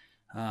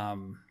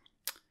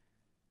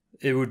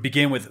 It would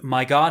begin with,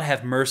 "My God,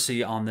 have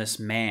mercy on this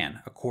man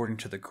according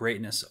to the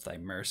greatness of thy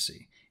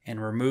mercy, and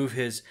remove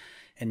his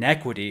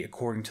iniquity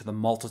according to the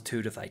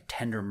multitude of thy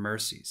tender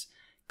mercies.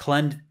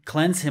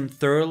 Cleanse him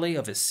thoroughly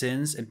of his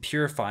sins, and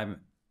purify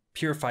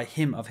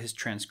him of his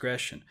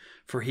transgression.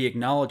 For he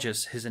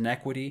acknowledges his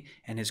iniquity,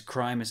 and his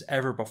crime is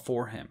ever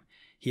before him.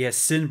 He has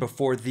sinned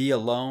before thee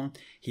alone.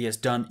 He has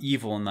done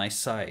evil in thy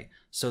sight,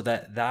 so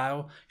that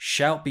thou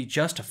shalt be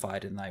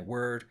justified in thy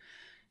word,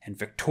 and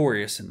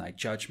victorious in thy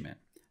judgment.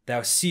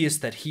 Thou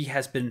seest that he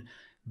has been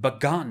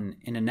begotten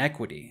in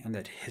iniquity, and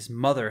that his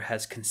mother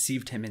has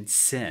conceived him in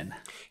sin."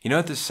 You know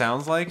what this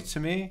sounds like to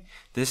me?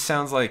 This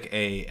sounds like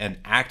an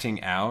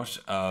acting out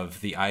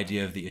of the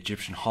idea of the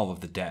Egyptian Hall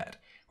of the Dead,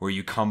 where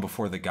you come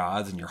before the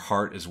gods and your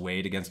heart is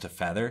weighed against a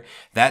feather.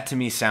 That to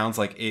me sounds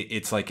like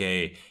it's like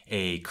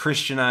a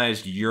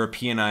Christianized,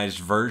 Europeanized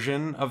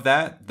version of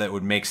that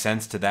would make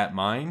sense to that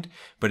mind.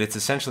 But it's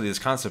essentially this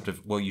concept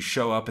of, well, you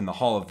show up in the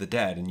Hall of the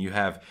Dead and you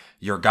have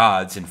your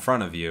gods in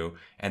front of you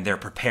and they're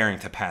preparing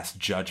to pass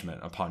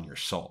judgment upon your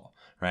soul.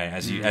 Right,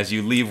 as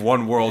you leave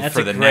one world That's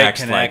for the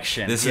next,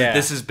 connection. Like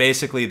this is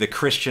basically the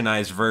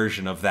Christianized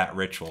version of that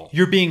ritual.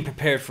 You're being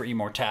prepared for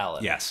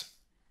immortality. Yes.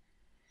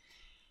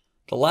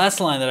 The last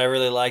line that I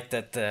really like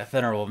that the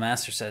Venerable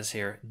Master says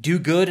here, do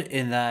good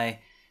in thy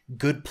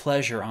good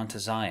pleasure unto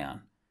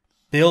Zion.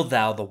 Build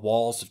thou the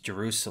walls of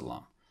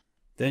Jerusalem.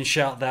 Then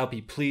shalt thou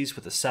be pleased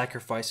with the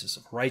sacrifices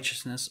of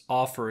righteousness,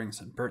 offerings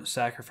and burnt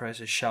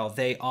sacrifices shall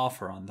they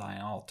offer on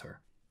thine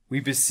altar. We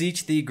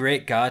beseech thee,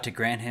 great God, to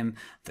grant him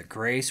the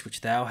grace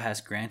which thou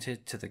hast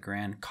granted to the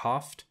Grand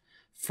Coft,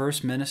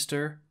 first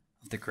minister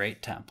of the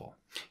great temple.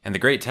 And the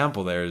great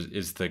temple there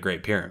is the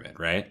Great Pyramid,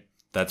 right?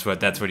 That's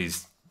what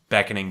he's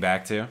beckoning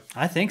back to.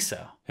 I think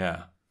so.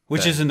 Yeah.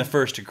 Which is in the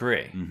first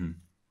degree. Mm-hmm.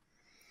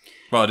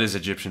 Well, it is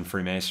Egyptian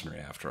Freemasonry,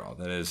 after all.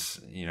 That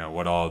is,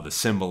 what all the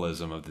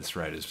symbolism of this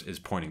rite is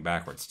pointing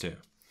backwards to.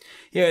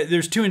 Yeah,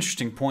 there's two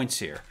interesting points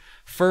here.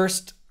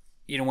 First,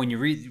 when you're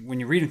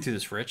reading through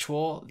this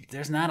ritual,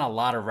 there's not a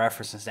lot of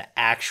references to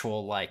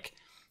actual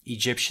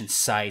Egyptian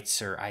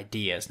sites or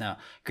ideas. Now,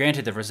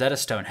 granted, the Rosetta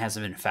Stone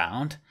hasn't been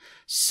found,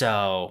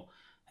 so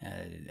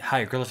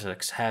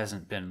hieroglyphics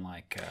hasn't been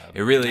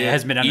it really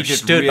hasn't been understood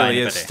Egypt really by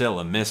anybody. is still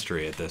a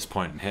mystery at this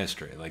point in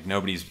history.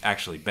 Nobody's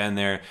actually been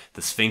there.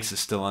 The Sphinx is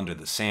still under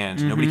the sand.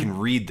 Mm-hmm. Nobody can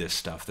read this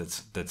stuff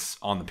that's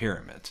on the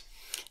pyramids.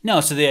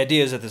 No, so the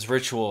idea is that this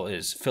ritual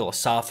is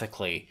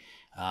philosophically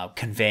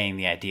conveying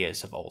the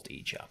ideas of old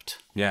Egypt.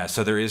 Yeah,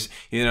 so there is,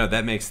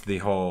 that makes the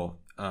whole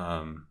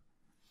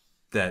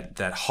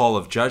that Hall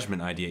of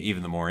Judgment idea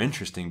even the more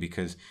interesting,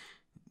 because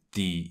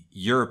the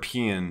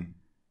European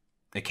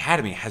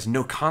Academy has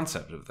no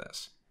concept of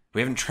this.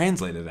 We haven't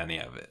translated any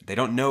of it. They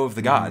don't know of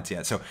the gods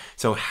yet.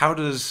 So how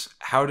does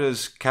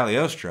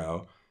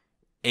Cagliostro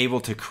able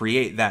to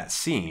create that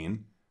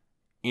scene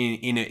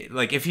in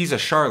if he's a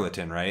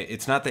charlatan, right?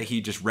 It's not that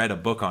he just read a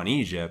book on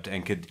Egypt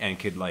and could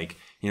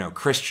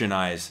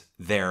Christianize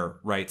their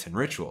rites and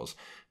rituals,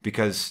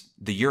 because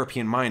the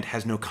European mind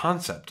has no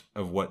concept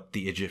of what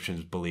the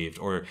Egyptians believed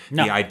or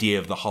the idea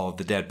of the Hall of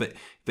the Dead.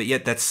 But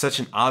yet that's such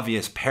an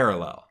obvious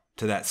parallel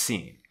to that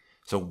scene.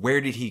 So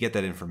where did he get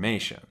that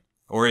information?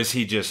 Or is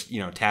he just,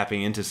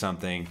 tapping into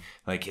something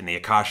in the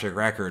Akashic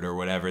record or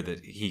whatever,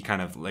 that he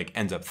kind of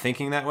ends up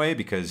thinking that way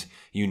because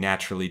you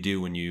naturally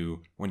do when you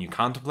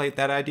contemplate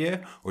that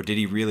idea? Or did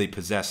he really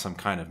possess some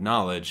kind of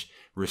knowledge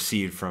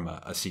received from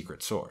a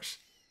secret source?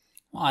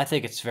 Well, I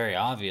think it's very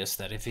obvious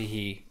that if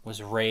he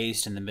was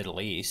raised in the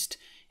Middle East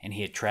and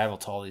he had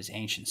traveled to all these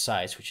ancient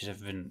sites, which has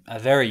been a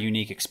very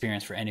unique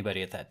experience for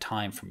anybody at that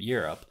time from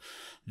Europe,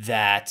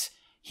 that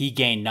he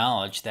gained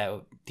knowledge that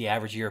the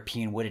average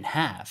European wouldn't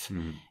have.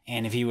 Mm-hmm.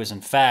 And if he was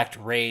in fact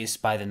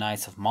raised by the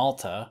Knights of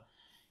Malta,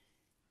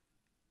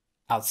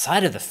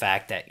 outside of the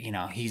fact that,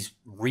 he's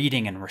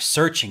reading and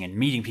researching and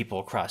meeting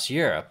people across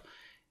Europe,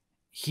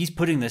 he's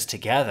putting this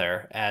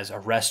together as a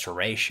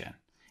restoration.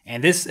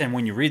 And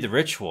when you read the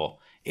ritual,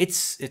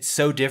 it's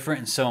so different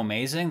and so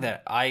amazing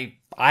that I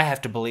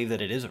have to believe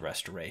that it is a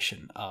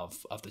restoration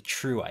of the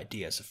true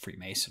ideas of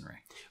Freemasonry.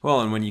 Well,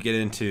 and when you get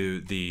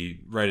into the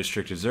rite of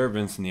strict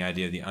observance and the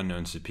idea of the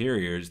unknown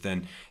superiors,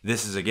 then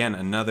this is, again,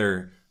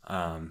 another,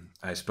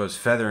 I suppose,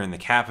 feather in the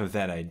cap of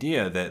that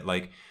idea that,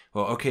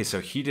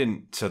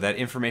 so that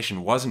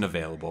information wasn't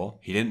available.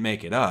 He didn't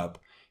make it up.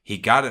 He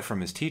got it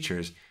from his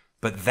teachers.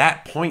 But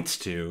that points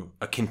to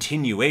a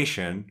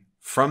continuation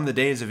from the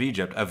days of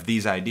Egypt of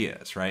these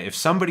ideas, right? If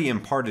somebody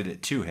imparted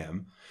it to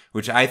him,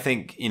 which I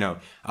think,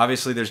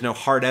 obviously there's no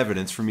hard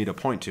evidence for me to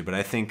point to, but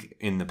I think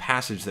in the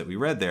passage that we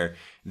read there,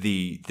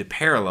 the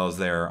parallels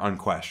there are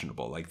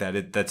unquestionable.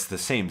 That's the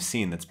same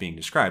scene that's being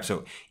described.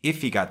 So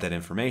if he got that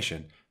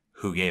information,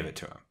 who gave it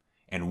to him?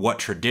 And what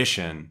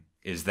tradition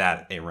is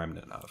that a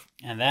remnant of?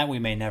 And that we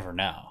may never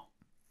know.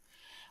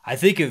 I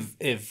think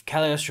if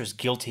Cagliostro is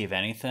guilty of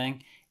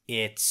anything,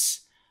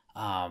 it's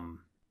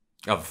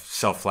of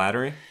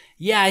self-flattery?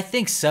 Yeah, I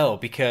think so,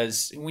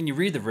 because when you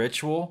read the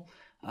ritual,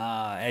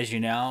 as you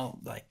know,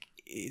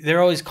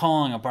 they're always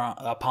calling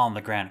upon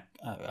the Grand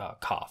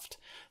Coft.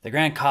 The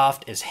Grand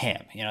Coft is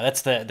him.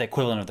 That's the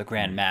equivalent of the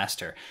Grand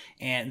Master.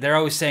 And they're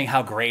always saying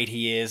how great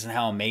he is and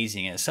how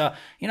amazing he is. So,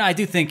 I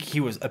do think he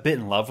was a bit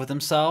in love with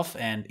himself,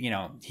 and,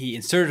 he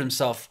inserted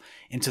himself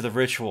into the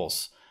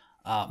rituals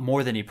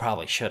more than he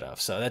probably should have.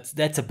 So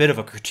that's a bit of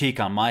a critique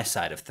on my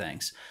side of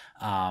things.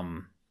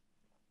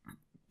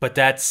 But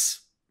that's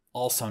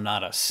also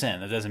not a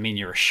sin. That doesn't mean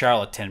you're a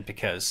charlatan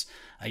because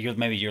you're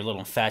a little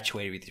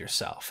infatuated with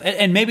yourself.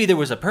 And maybe there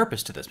was a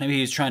purpose to this. Maybe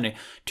he was trying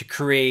to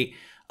create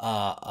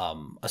a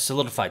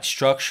solidified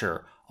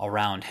structure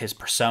around his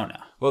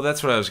persona. Well,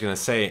 that's what I was going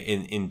to say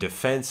in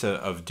defense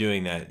of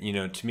doing that.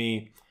 To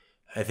me,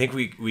 I think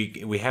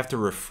we have to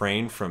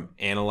refrain from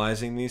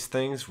analyzing these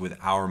things with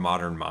our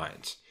modern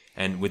minds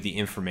and with the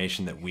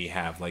information that we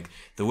have.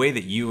 The way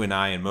that you and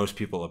I and most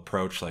people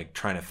approach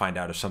trying to find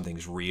out if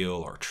something's real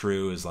or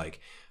true is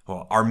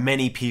well, are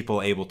many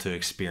people able to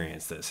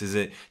experience this? Does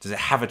it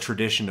have a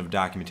tradition of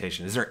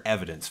documentation? Is there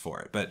evidence for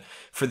it? But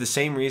for the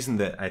same reason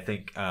that I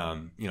think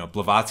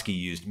Blavatsky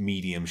used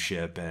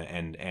mediumship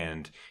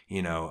and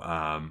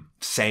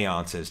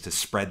seances to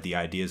spread the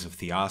ideas of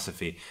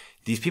theosophy,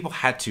 these people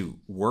had to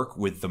work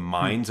with the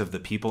minds of the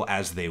people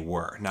as they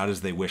were, not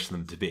as they wished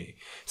them to be.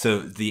 So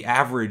the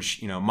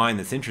average, mind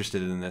that's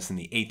interested in this in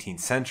the 18th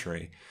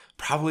century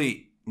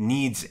probably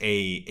needs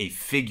a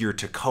figure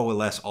to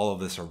coalesce all of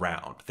this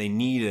around. They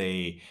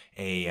need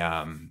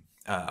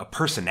a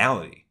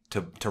personality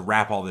to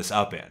wrap all this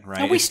up in,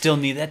 right? And we still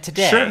need that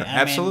today. Sure, I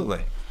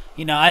absolutely.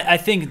 mean, I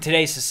think in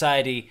today's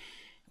society,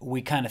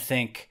 we kind of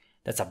think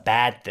that's a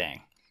bad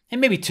thing. And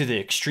maybe to the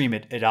extreme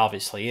it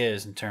obviously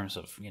is in terms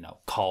of,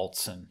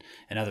 cults and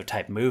other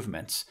type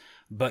movements.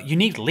 But you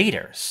need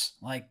leaders.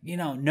 Like,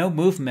 no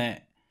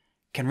movement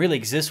can really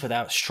exist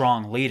without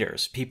strong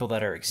leaders, people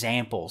that are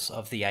examples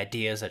of the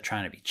ideas that are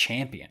trying to be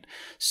championed.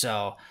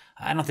 So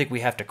I don't think we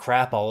have to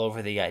crap all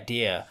over the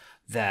idea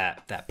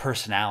that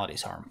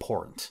personalities are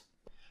important.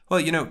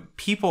 Well,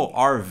 people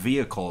are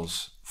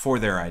vehicles for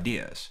their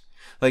ideas.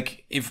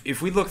 Like,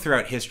 if we look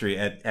throughout history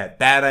at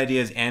bad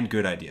ideas and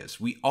good ideas,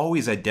 we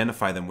always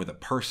identify them with a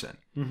person.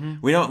 Mm-hmm.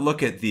 We don't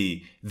look at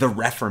the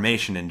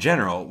Reformation in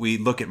general. We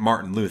look at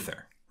Martin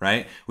Luther,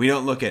 right? We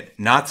don't look at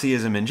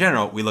Nazism in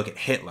general. We look at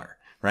Hitler,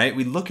 right?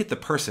 We look at the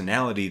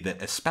personality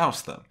that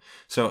espoused them.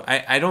 So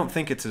I don't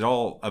think it's at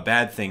all a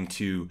bad thing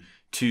to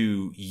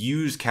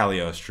use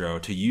Cagliostro,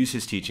 to use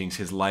his teachings,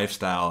 his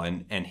lifestyle,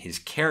 and his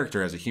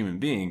character as a human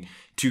being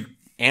to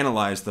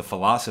analyze the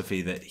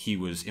philosophy that he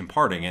was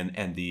imparting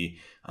and the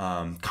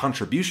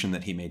contribution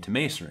that he made to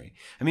Masonry.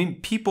 I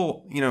mean,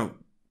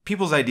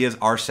 people's ideas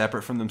are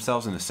separate from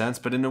themselves in a sense,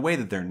 but in a way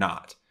that they're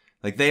not.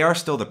 Like, they are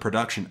still the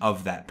production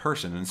of that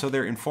person, and so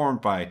they're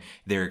informed by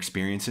their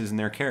experiences and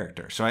their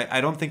character. So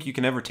I don't think you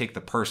can ever take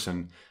the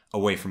person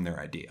away from their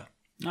idea.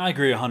 I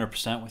agree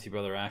 100% with you,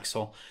 Brother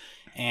Axel.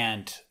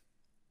 And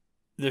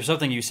there's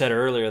something you said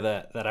earlier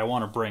that I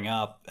want to bring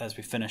up as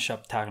we finish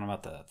up talking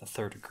about the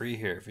third degree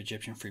here of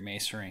Egyptian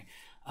Freemasonry,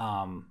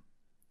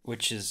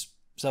 which is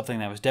something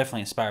that was definitely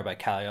inspired by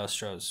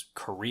Cagliostro's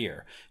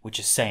career, which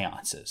is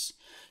seances.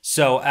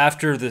 So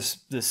after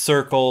this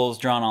circle is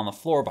drawn on the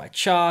floor by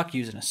chalk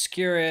using a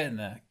skirret, and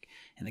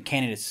the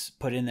candidates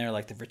put in there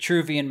like the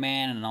Vitruvian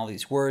Man, and all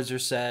these words are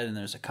said, and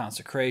there's a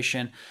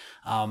consecration.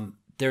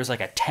 There's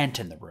like a tent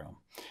in the room.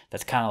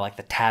 That's kind of like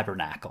the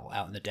tabernacle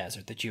out in the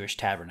desert, the Jewish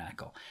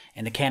tabernacle.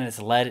 And the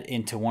candidates led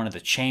into one of the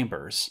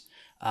chambers,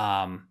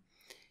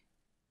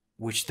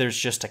 which there's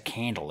just a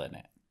candle in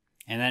it.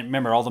 And then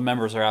remember, all the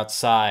members are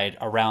outside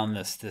around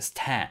this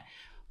tent.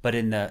 But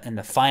in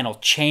the final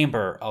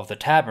chamber of the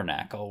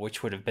tabernacle,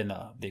 which would have been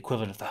the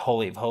equivalent of the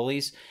Holy of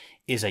Holies,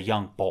 is a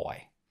young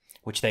boy,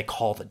 which they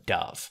call the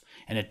dove.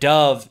 And a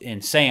dove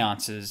in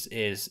seances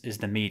is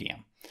the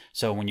medium.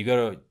 So when you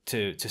go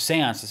to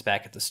seances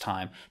back at this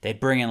time, they'd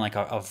bring in like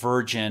a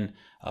virgin,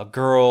 a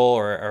girl,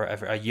 or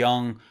a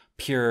young,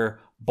 pure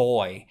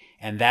boy,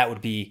 and that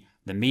would be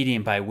the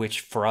medium by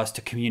which for us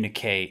to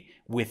communicate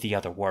with the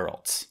other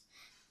worlds.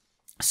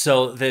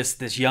 So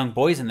this young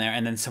boy's in there,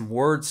 and then some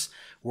words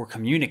were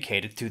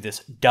communicated through this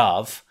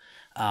dove,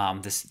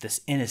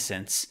 this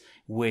innocence,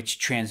 which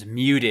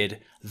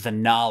transmuted the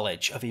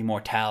knowledge of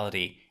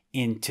immortality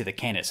into the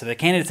candidates. So the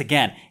candidates,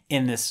 again,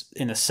 in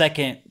the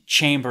second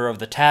chamber of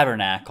the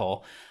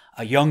tabernacle,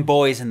 a young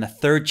boy is in the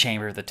third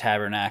chamber of the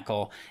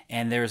tabernacle,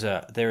 and there is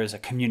a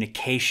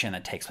communication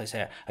that takes place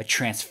there, a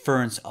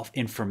transference of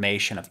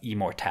information of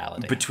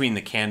immortality between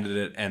the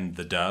candidate and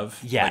the dove.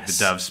 Yes, like the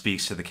dove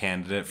speaks to the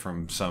candidate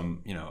from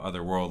some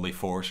otherworldly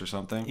force or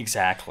something.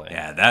 Exactly.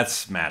 Yeah,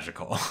 that's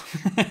magical.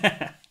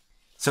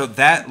 So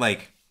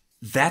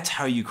that's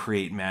how you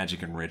create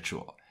magic and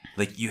ritual.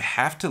 Like, you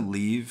have to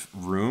leave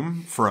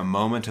room for a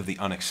moment of the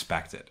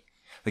unexpected.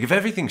 Like, if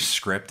everything's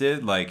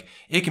scripted, like,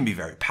 it can be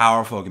very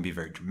powerful, it can be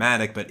very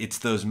dramatic, but it's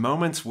those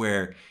moments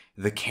where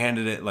the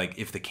candidate, like,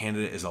 if the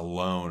candidate is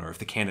alone, or if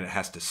the candidate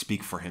has to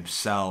speak for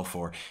himself,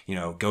 or,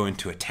 go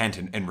into a tent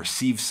and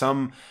receive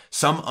some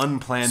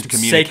unplanned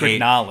communication, sacred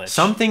knowledge,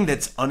 something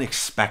that's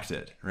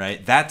unexpected,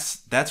 right?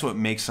 That's what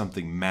makes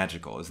something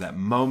magical, is that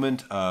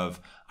moment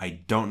of,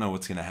 I don't know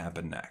what's going to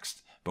happen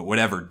next. But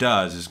whatever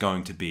does is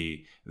going to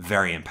be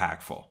very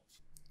impactful.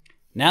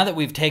 Now that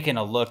we've taken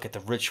a look at the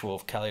ritual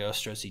of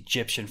Cagliostro's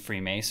Egyptian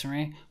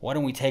Freemasonry, why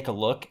don't we take a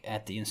look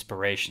at the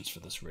inspirations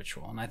for this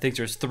ritual? And I think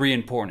there's three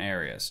important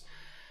areas: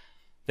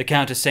 the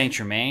Count of Saint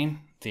Germain,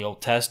 the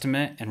Old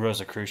Testament, and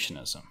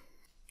Rosicrucianism.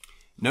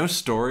 No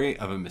story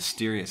of a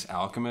mysterious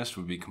alchemist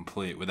would be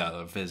complete without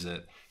a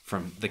visit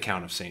from the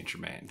Count of Saint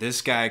Germain.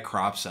 This guy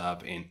crops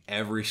up in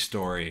every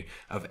story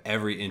of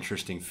every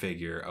interesting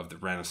figure of the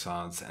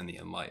Renaissance and the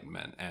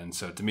Enlightenment. And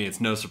so to me,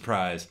 it's no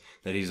surprise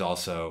that he's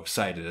also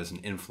cited as an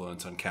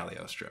influence on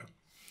Cagliostro.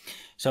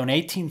 So in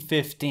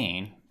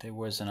 1815, there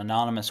was an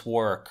anonymous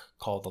work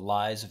called The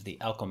Lives of the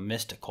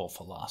Alchemistical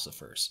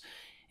Philosophers.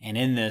 And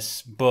in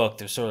this book,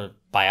 there's sort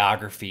of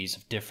biographies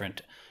of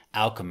different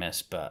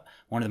alchemists, but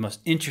one of the most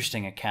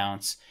interesting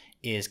accounts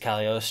is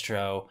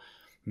Cagliostro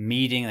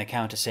meeting the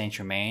Count of Saint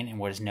Germain in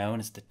what is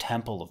known as the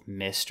Temple of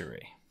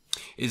Mystery.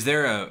 Is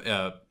there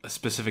a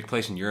specific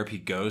place in Europe he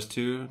goes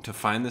to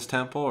find this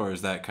temple, or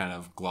is that kind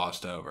of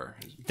glossed over?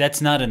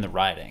 That's not in the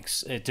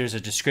writings. There's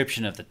a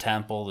description of the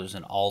temple. There's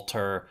an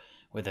altar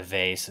with a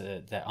vase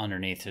that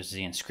underneath there's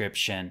the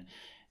inscription,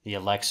 the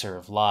elixir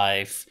of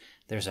life.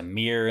 There's a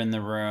mirror in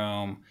the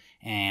room,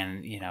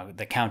 and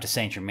the Count de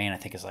Saint Germain, I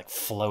think, is like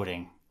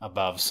floating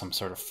above some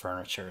sort of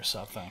furniture or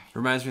something.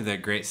 Reminds me of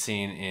that great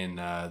scene in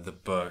the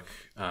book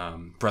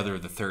Brother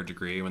of the Third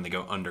Degree, when they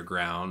go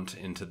underground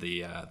into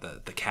the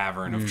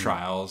cavern of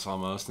trials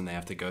almost, and they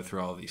have to go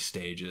through all these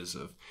stages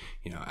of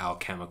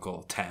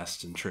alchemical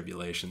tests and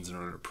tribulations in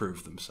order to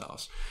prove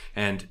themselves.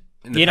 And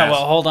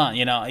well, hold on.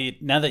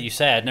 Now that you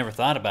say, I'd never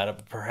thought about it,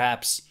 but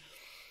perhaps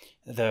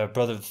the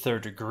Brother of the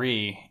Third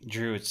Degree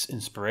drew its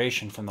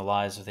inspiration from the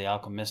lives of the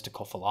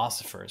alchemistical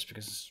philosophers,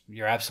 because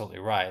you're absolutely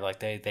right. Like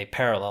they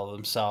parallel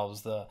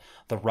themselves, the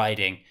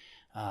writing,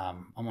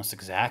 almost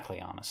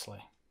exactly, honestly.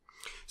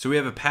 So we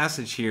have a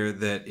passage here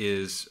that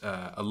is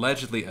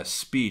allegedly a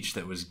speech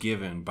that was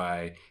given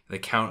by the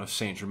Count of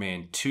Saint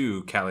Germain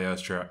to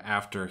Cagliostro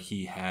after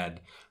he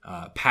had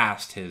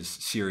passed his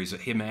series.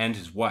 Him and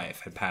his wife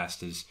had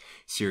passed his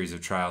series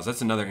of trials.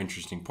 That's another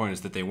interesting point,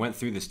 is that they went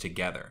through this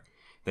together.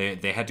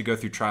 They had to go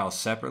through trials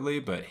separately,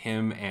 but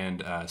him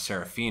and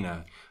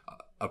Serafina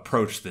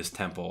approached this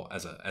temple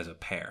as a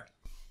pair.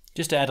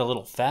 Just to add a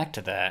little fact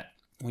to that,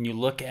 when you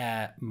look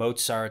at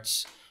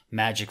Mozart's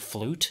Magic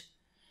Flute,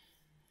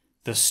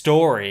 the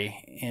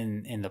story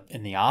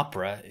in the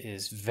opera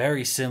is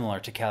very similar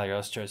to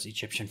Cagliostro's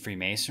Egyptian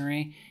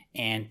Freemasonry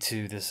and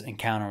to this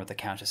encounter with the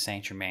Count of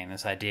Saint Germain.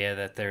 This idea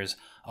that there's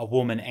a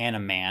woman and a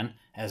man,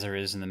 as there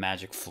is in the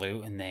Magic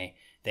Flute, and they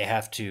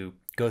have to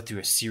go through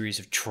a series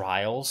of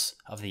trials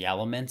of the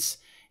elements,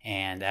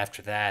 and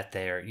after that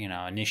they're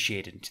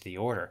initiated into the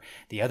order.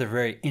 The other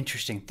very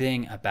interesting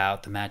thing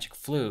about the Magic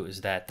Flute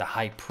is that the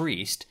high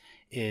priest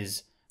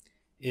is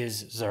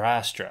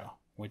Zoroastro,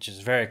 which is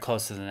very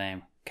close to the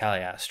name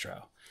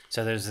Cagliostro.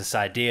 So there's this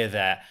idea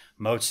that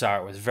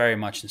Mozart was very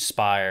much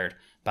inspired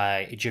by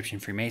Egyptian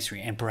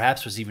Freemasonry, and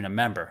perhaps was even a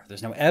member.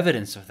 There's no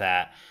evidence of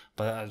that,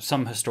 but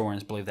some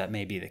historians believe that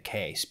may be the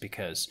case,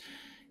 because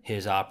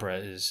his opera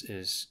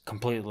is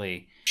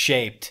completely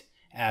shaped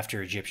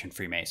after Egyptian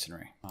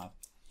Freemasonry.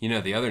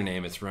 The other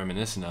name it's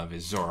reminiscent of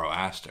is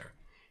Zoroaster.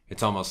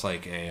 It's almost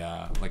like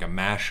a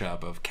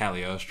mashup of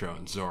Cagliostro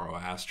and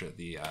Zoroaster,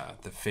 the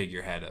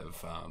figurehead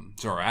of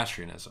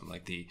Zoroastrianism,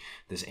 like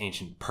this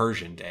ancient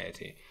Persian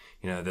deity.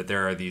 That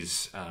there are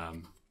these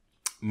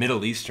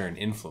Middle Eastern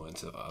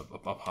influence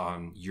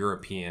upon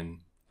European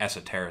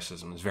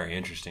esotericism. Is very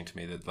interesting to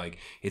me. That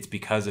it's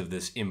because of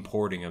this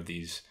importing of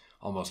these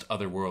almost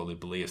otherworldly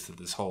beliefs that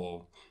this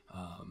whole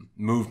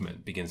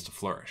movement begins to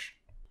flourish.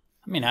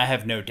 I mean, I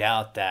have no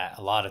doubt that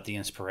a lot of the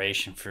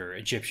inspiration for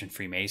Egyptian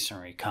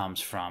Freemasonry comes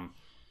from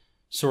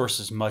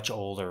sources much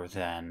older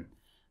than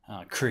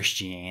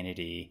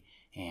Christianity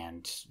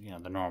and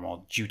the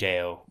normal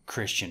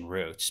Judeo-Christian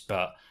roots,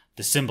 but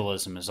the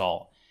symbolism is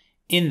all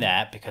in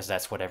that because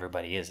that's what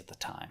everybody is at the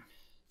time.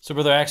 So,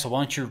 Brother Axel,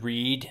 why don't you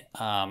read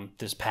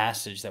this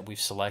passage that we've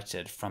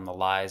selected from the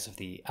Lives of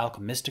the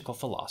Alchemistical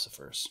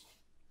Philosophers?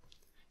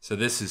 So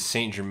this is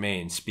Saint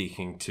Germain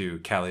speaking to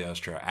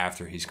Cagliostro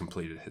after he's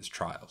completed his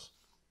trials.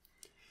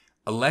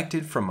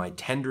 Elected from my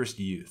tenderest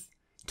youth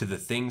to the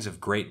things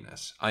of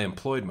greatness, I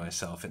employed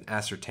myself in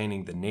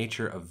ascertaining the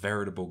nature of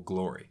veritable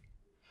glory.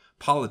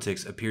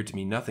 Politics appeared to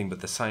me nothing but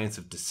the science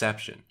of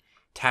deception,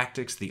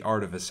 tactics the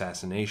art of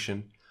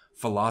assassination,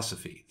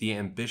 philosophy the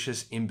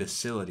ambitious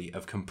imbecility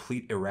of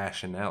complete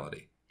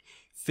irrationality,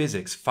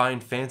 physics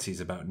fine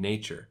fancies about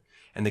nature,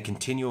 and the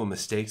continual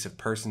mistakes of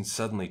persons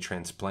suddenly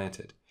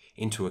transplanted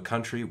into a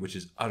country which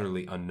is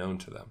utterly unknown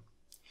to them.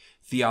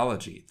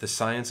 Theology, the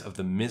science of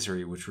the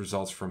misery which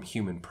results from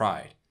human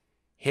pride.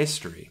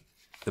 History,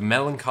 the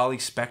melancholy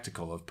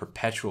spectacle of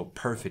perpetual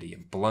perfidy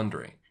and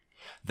blundering.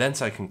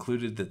 Thence I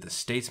concluded that the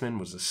statesman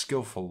was a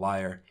skillful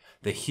liar,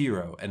 the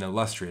hero an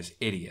illustrious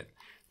idiot,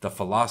 the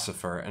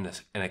philosopher an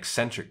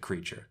eccentric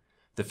creature,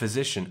 the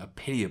physician a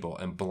pitiable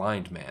and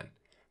blind man,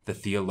 the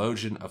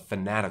theologian a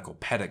fanatical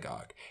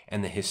pedagogue,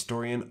 and the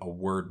historian a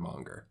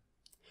wordmonger.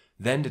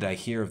 Then did I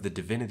hear of the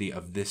divinity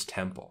of this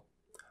temple.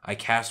 I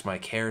cast my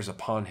cares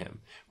upon him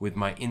with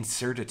my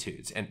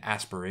incertitudes and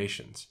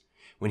aspirations.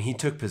 When he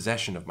took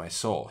possession of my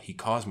soul, he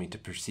caused me to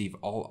perceive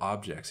all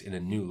objects in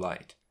a new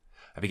light.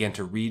 I began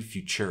to read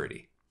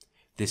futurity.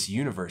 This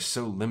universe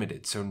so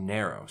limited, so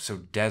narrow, so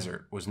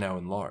desert was now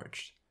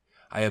enlarged.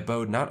 I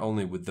abode not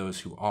only with those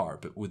who are,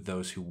 but with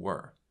those who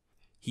were.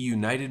 He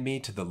united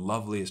me to the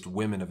loveliest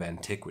women of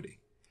antiquity.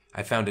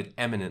 I found it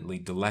eminently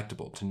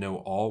delectable to know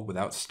all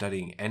without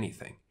studying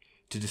anything,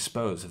 to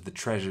dispose of the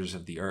treasures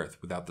of the earth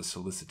without the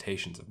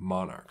solicitations of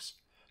monarchs,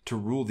 to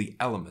rule the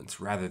elements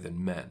rather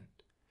than men.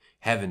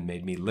 Heaven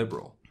made me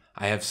liberal.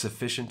 I have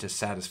sufficient to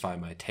satisfy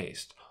my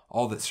taste.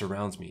 All that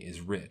surrounds me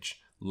is rich,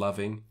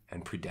 loving,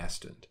 and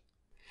predestined.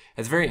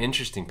 It's a very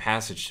interesting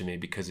passage to me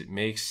because it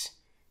makes,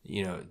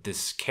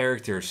 this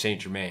character of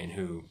Saint Germain,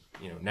 who,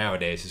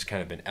 nowadays has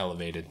kind of been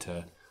elevated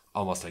to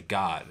almost a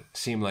god,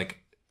 seem like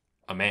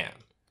a man.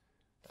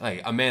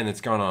 Like a man that's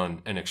gone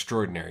on an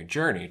extraordinary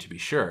journey, to be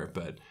sure,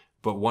 but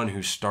one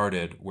who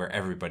started where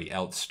everybody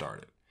else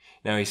started.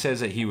 Now, he says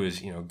that he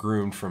was,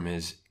 groomed from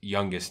his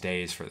youngest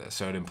days for this.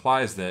 So it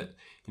implies that,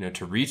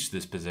 to reach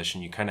this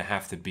position, you kind of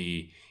have to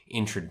be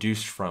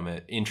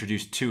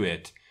introduced to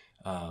it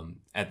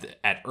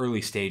at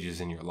early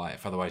stages in your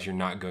life. Otherwise, you're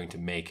not going to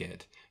make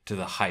it to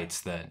the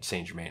heights that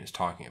Saint Germain is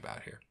talking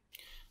about here.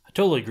 I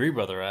totally agree,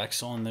 Brother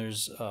Axel. And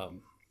there's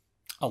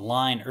a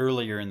line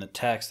earlier in the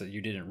text that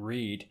you didn't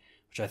read,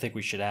 which I think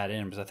we should add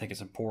in because I think it's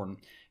important,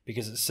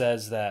 because it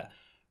says that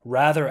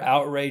rather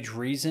outrage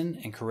reason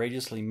and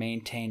courageously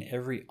maintain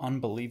every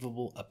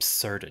unbelievable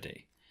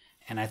absurdity.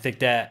 And I think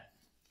that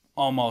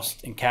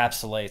almost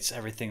encapsulates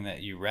everything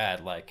that you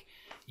read. Like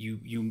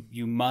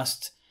you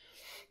must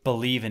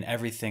believe in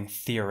everything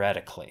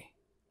theoretically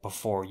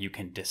before you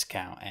can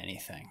discount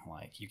anything.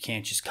 Like you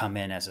can't just come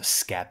in as a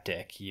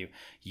skeptic.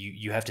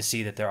 You have to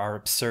see that there are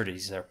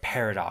absurdities, there are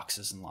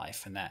paradoxes in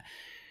life, and that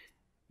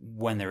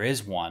when there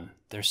is one,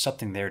 there's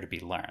something there to be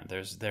learned.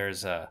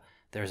 There's a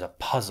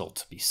puzzle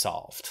to be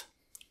solved.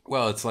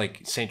 Well, it's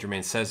like Saint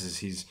Germain says, is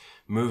he's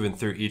moving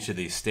through each of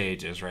these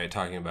stages, right?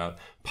 Talking about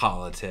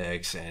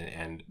politics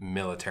and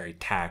military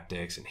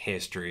tactics and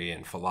history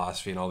and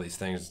philosophy and all these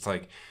things. It's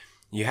like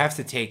you have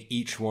to take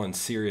each one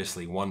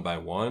seriously one by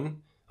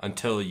one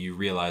until you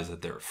realize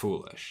that they're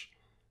foolish.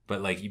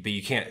 But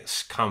you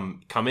can't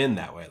come in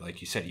that way.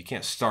 Like you said, you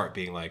can't start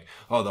being like,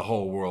 oh, the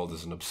whole world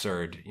is an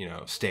absurd,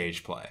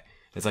 stage play.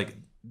 It's like,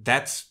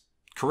 that's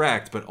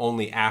correct, but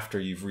only after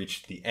you've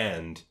reached the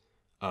end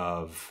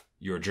of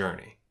your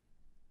journey.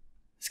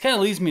 This kind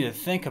of leads me to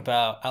think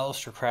about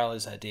Aleister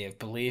Crowley's idea of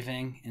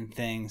believing in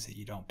things that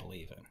you don't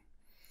believe in.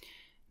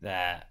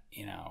 That,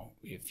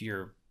 if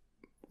you're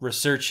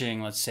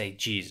researching, let's say,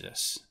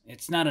 Jesus,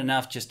 it's not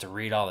enough just to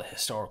read all the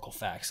historical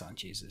facts on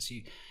Jesus.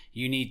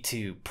 You need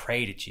to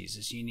pray to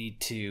Jesus. You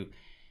need to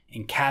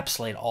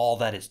encapsulate all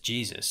that is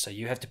Jesus. So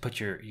you have to put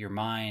your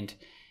mind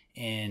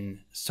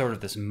in sort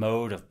of this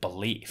mode of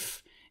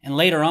belief. And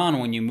later on,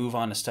 when you move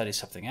on to study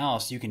something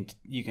else, you can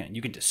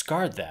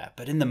discard that.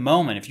 But in the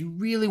moment, if you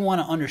really want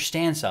to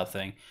understand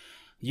something,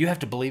 you have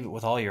to believe it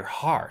with all your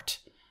heart.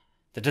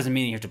 That doesn't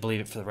mean you have to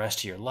believe it for the rest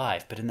of your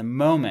life. But in the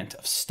moment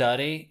of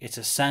study, it's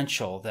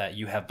essential that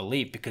you have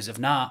belief. Because if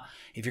not,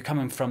 if you're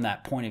coming from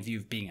that point of view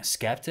of being a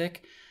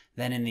skeptic,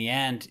 then in the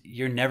end,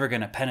 you're never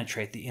going to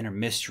penetrate the inner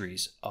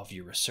mysteries of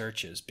your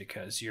researches,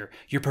 because you're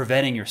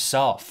preventing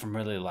yourself from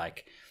really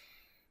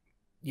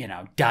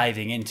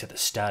diving into the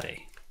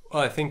study.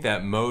 Well, I think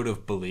that mode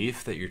of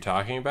belief that you're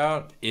talking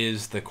about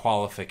is the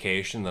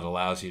qualification that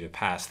allows you to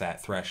pass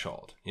that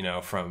threshold,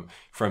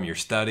 from your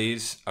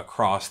studies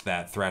across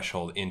that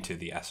threshold into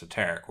the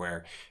esoteric,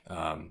 where,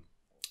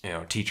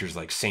 teachers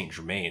like Saint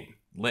Germain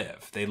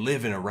live. They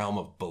live in a realm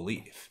of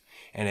belief.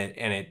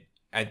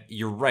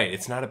 You're right.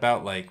 It's not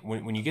about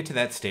when you get to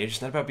that stage,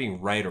 it's not about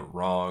being right or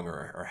wrong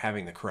or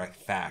having the correct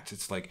facts.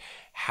 It's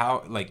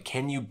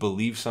can you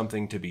believe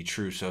something to be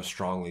true so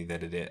strongly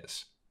that it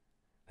is?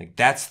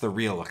 That's the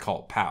real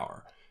occult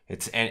power.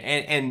 It's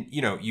and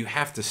you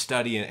have to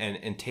study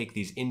and take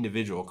these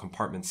individual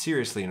compartments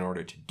seriously in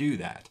order to do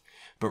that.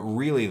 But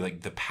really,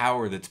 the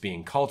power that's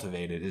being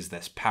cultivated is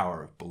this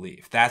power of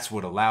belief. That's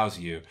what allows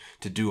you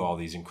to do all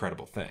these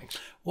incredible things.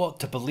 Well,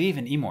 to believe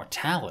in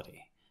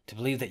immortality, to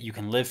believe that you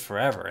can live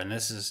forever, and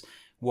this is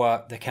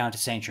what the Count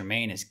of Saint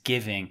Germain is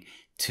giving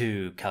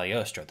to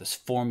Cagliostro, this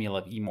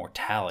formula of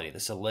immortality,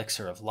 this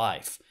elixir of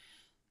life.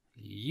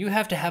 You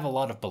have to have a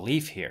lot of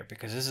belief here,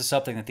 because this is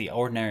something that the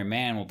ordinary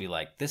man will be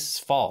like, this is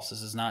false,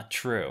 this is not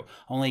true.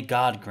 Only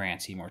God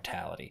grants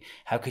immortality.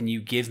 How can you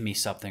give me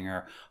something,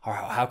 or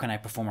how can I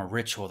perform a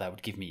ritual that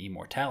would give me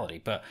immortality?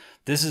 But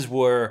this is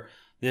where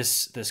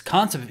this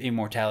concept of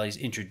immortality is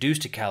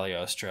introduced to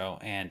Cagliostro,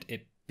 and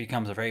it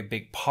becomes a very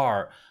big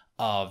part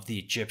of the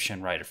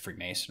Egyptian Rite of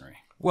Freemasonry.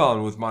 Well,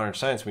 and with modern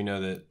science, we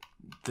know that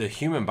the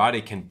human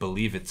body can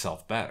believe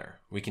itself better.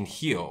 We can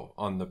heal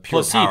on the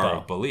pure power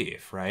of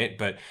belief, right?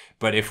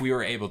 But if we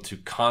were able to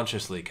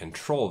consciously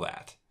control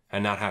that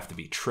and not have to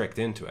be tricked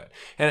into it.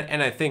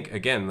 And I think,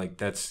 again,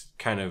 that's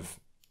kind of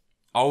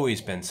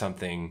always been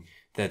something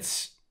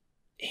that's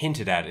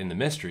hinted at in the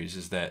mysteries,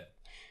 is that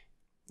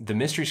the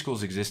mystery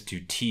schools exist to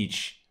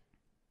teach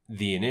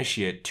the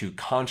initiate to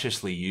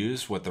consciously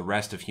use what the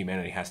rest of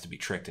humanity has to be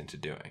tricked into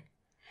doing.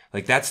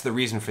 That's the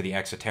reason for the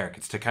exoteric.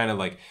 It's to kind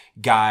of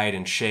guide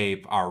and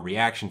shape our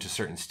reaction to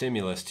certain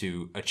stimulus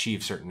to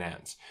achieve certain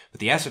ends.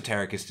 But the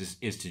esoteric is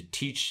to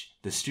teach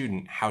the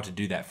student how to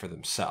do that for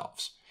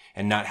themselves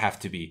and not have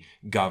to be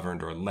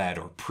governed or led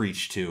or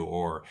preached to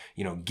or,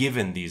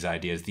 given these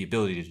ideas, the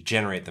ability to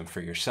generate them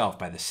for yourself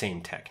by the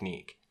same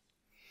technique.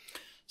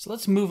 So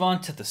let's move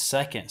on to the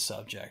second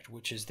subject,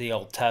 which is the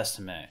Old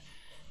Testament.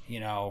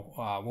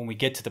 When we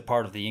get to the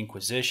part of the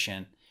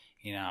Inquisition,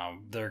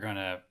 they're going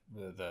to,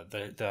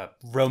 the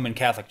Roman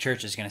Catholic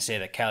Church is going to say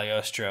that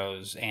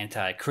Cagliostro's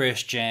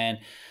anti-Christian,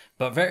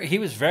 but he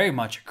was very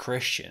much a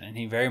Christian, and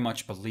he very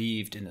much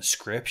believed in the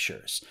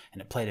scriptures,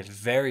 and it played a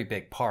very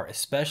big part,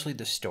 especially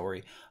the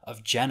story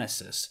of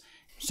Genesis.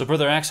 So,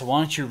 Brother Axel,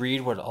 why don't you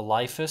read what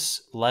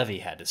Eliphas Levi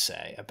had to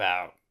say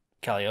about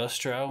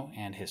Cagliostro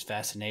and his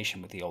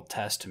fascination with the Old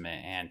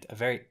Testament, and a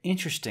very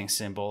interesting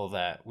symbol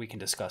that we can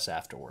discuss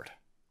afterward.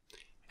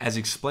 As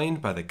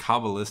explained by the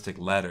Kabbalistic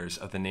letters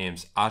of the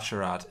names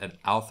Acharat and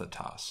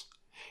Althatas,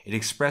 it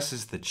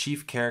expresses the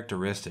chief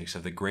characteristics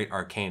of the Great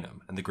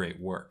Arcanum and the Great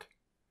Work.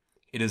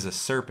 It is a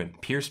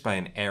serpent pierced by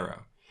an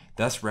arrow,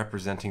 thus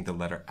representing the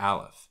letter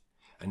Aleph,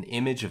 an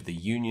image of the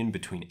union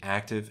between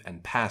active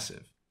and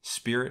passive,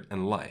 spirit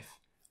and life,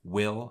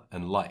 will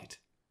and light.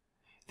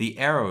 The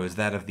arrow is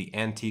that of the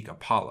antique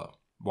Apollo,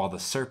 while the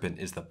serpent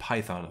is the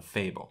python of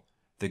fable,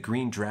 the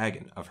green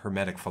dragon of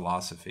Hermetic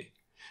philosophy.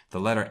 The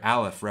letter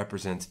Aleph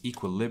represents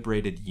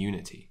equilibrated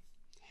unity.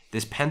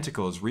 This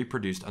pentacle is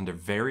reproduced under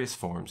various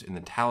forms in the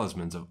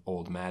talismans of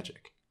old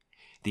magic.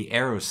 The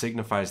arrow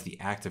signifies the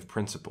active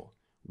principle,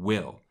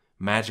 will,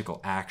 magical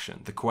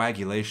action, the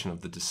coagulation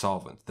of the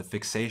dissolvent, the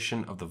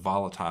fixation of the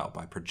volatile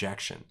by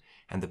projection,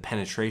 and the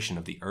penetration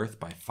of the earth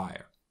by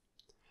fire.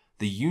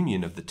 The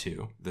union of the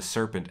two, the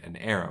serpent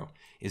and arrow,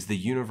 is the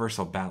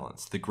universal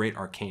balance, the great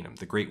arcanum,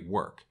 the great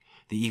work,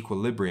 the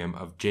equilibrium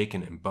of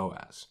Jachin and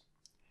Boaz.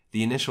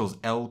 The initials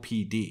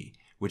LPD,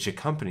 which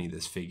accompany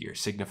this figure,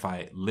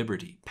 signify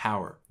liberty,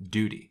 power,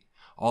 duty,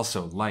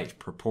 also light,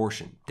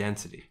 proportion,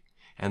 density,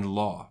 and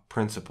law,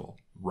 principle,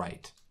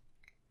 right.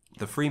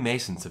 The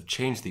Freemasons have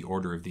changed the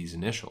order of these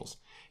initials,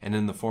 and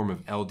in the form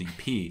of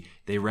LDP,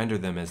 they render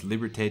them as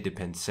liberté de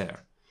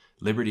penser,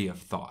 liberty of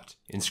thought,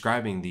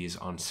 inscribing these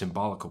on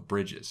symbolical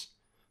bridges.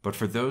 But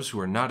for those who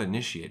are not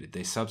initiated,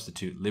 they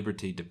substitute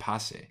liberté de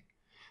passe,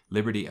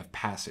 liberty of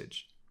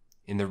passage.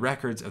 In the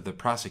records of the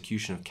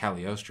prosecution of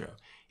Cagliostro,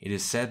 it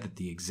is said that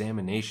the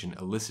examination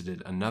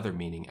elicited another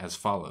meaning as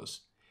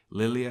follows: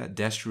 Lilia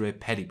destrue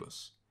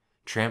pedibus,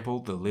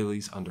 trampled the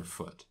lilies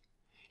underfoot.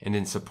 And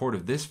in support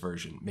of this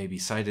version may be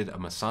cited a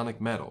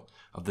Masonic medal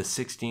of the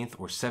 16th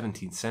or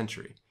 17th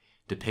century,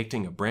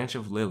 depicting a branch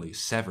of lilies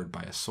severed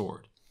by a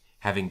sword,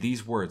 having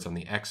these words on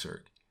the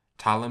excerpt: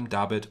 Talem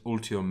dabit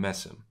ultium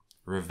messem,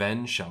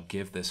 revenge shall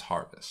give this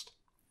harvest.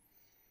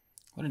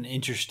 What an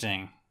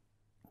interesting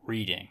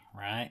reading,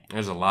 right?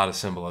 There's a lot of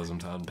symbolism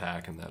to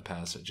unpack in that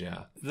passage,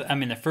 yeah. I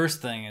mean, the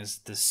first thing is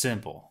the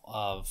symbol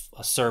of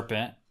a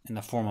serpent in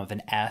the form of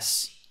an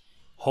S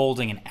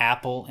holding an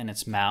apple in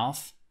its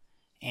mouth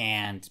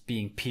and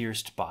being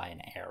pierced by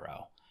an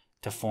arrow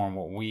to form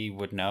what we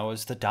would know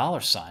as the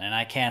dollar sign. And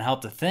I can't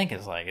help to think,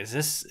 is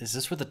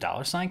this where the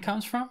dollar sign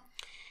comes from?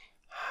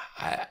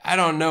 I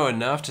don't know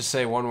enough to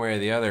say one way or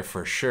the other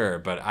for sure,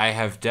 but I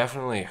have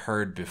definitely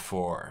heard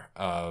before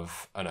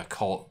of an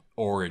occult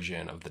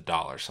origin of the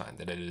dollar sign,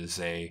 that it is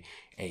a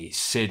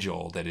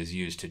sigil that is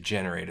used to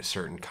generate a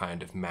certain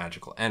kind of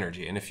magical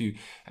energy. And if you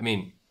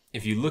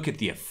look at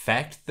the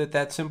effect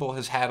that symbol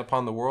has had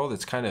upon the world,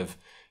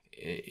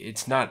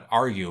 it's not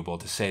arguable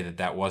to say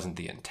that wasn't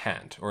the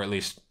intent, or at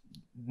least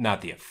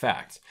not the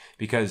effect,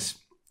 because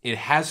it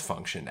has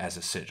functioned as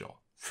a sigil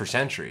for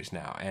centuries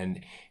now,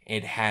 and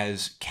it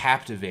has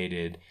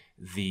captivated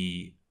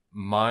the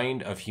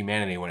mind of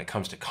humanity when it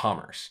comes to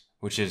commerce,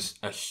 which is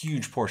a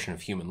huge portion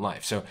of human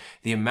life. So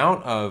the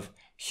amount of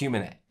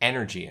human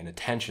energy and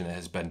attention that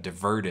has been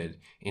diverted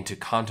into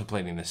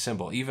contemplating the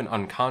symbol, even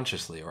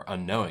unconsciously or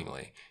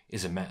unknowingly,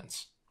 is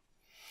immense.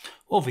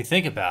 Well, if we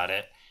think about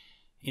it,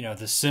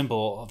 the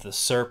symbol of the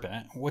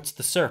serpent, what's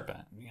the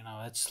serpent?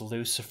 It's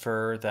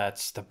Lucifer,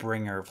 that's the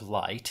bringer of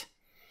light.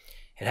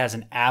 It has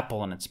an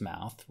apple in its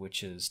mouth,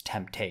 which is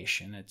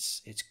temptation.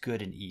 It's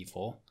good and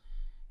evil.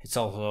 It's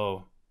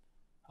also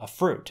a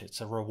fruit. It's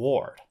a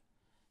reward.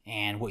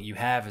 And what you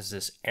have is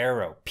this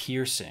arrow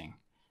piercing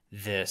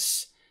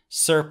this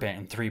serpent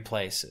in three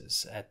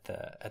places: at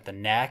the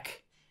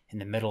neck, in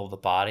the middle of the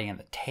body, and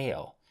the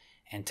tail.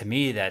 And to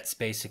me, that's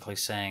basically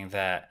saying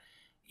that,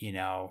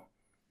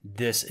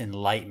 this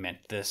enlightenment,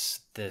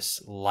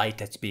 this light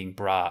that's being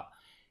brought,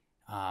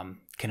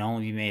 can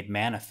only be made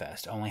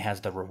manifest, only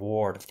has the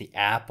reward of the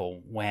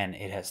apple when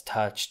it has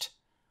touched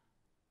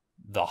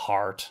the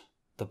heart,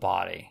 the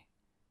body,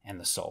 and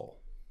the soul.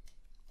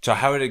 So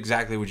how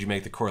exactly would you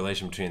make the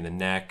correlation between the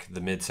neck,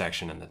 the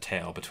midsection, and the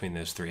tail, between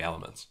those three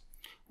elements?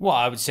 Well,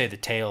 I would say the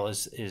tail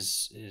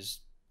is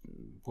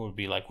would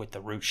be like with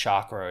the root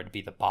chakra, it would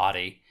be the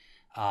body.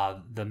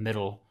 The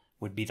middle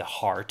would be the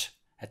heart,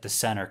 at the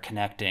center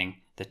connecting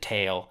the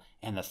tail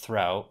and the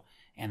throat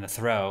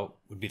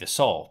would be the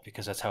soul,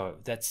 because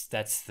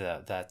that's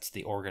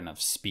the organ of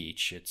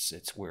speech.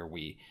 It's where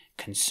we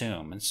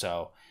consume, and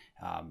so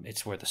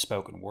it's where the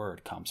spoken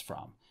word comes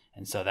from.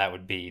 And so that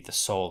would be the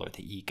soul or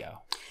the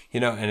ego.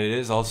 And it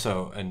is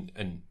also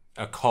an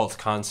occult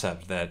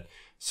concept that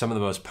some of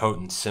the most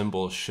potent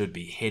symbols should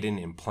be hidden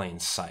in plain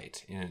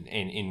sight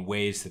in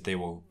ways that they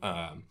will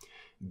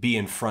be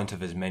in front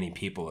of as many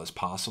people as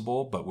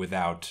possible, but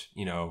without,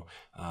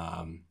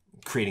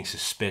 creating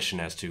suspicion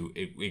as to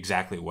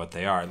exactly what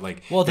they are.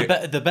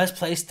 The best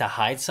place to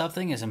hide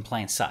something is in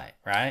plain sight,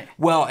 right?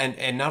 Well,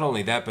 and not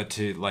only that, but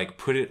to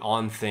put it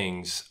on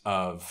things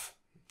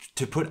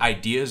to put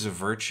ideas of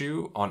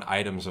virtue on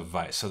items of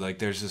vice. So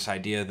there's this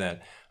idea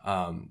that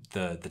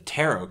the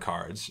tarot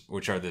cards,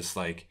 which are this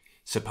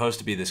supposed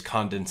to be this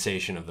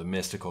condensation of the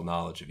mystical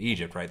knowledge of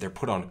Egypt, right? They're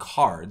put on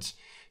cards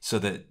so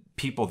that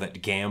people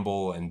that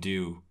gamble and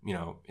do,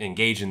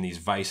 engage in these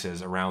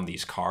vices around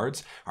these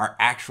cards are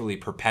actually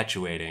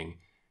perpetuating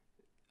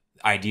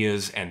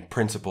ideas and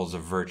principles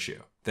of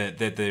virtue. That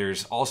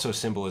there's also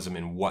symbolism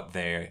in what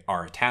they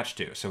are attached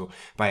to. So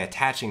by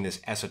attaching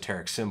this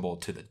esoteric symbol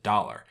to the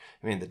dollar,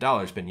 the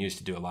dollar's been used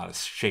to do a lot of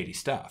shady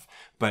stuff,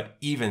 but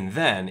even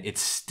then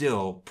it's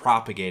still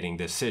propagating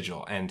this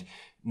sigil. And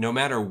no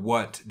matter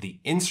what the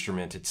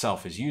instrument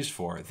itself is used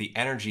for, the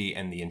energy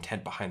and the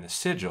intent behind the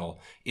sigil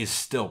is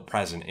still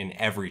present in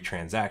every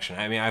transaction.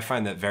 I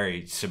find that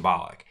very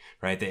symbolic,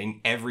 right? That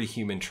in every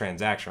human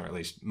transaction, or at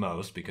least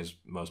most, because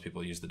most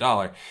people use the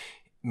dollar,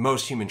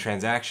 most human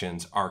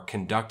transactions are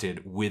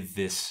conducted with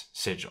this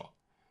sigil.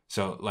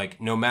 So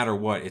no matter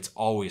what, it's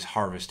always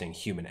harvesting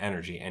human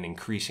energy and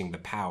increasing the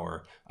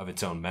power of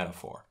its own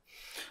metaphor.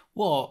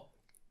 Well,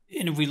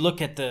 and if we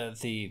look at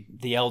the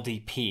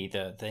LDP,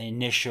 the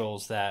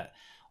initials that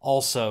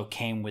also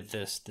came with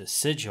this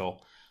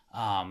sigil,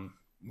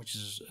 which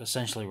is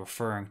essentially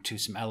referring to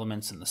some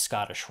elements in the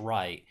Scottish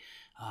Rite,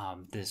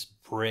 this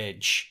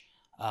bridge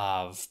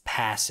of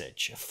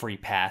passage, a free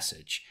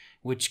passage,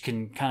 which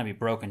can kind of be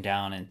broken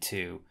down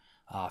into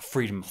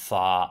freedom of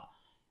thought,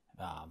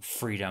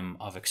 freedom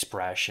of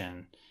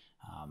expression,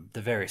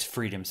 the various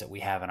freedoms that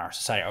we have in our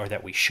society, or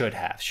that we should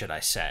have, should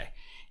I say.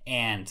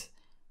 And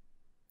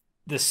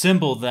the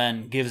symbol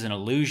then gives an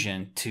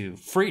allusion to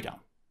freedom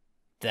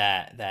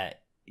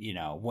that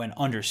when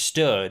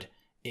understood,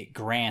 it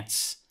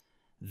grants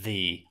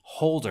the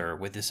holder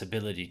with this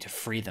ability to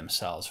free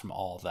themselves from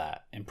all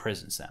that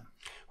imprisons them.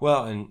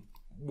 Well, and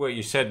what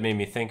you said made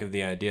me think of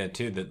the idea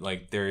too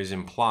that there is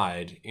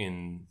implied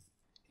in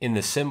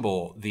the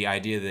symbol the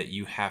idea that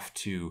you have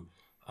to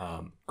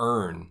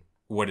earn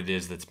what it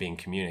is that's being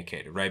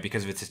communicated, right?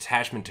 Because of its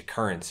attachment to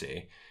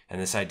currency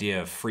and this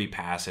idea of free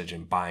passage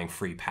and buying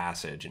free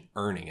passage and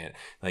earning it,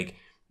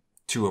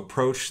 to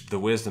approach the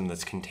wisdom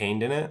that's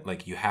contained in it,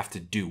 you have to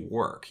do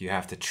work. You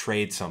have to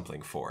trade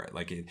something for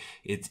it.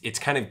 It's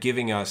kind of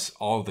giving us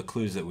all the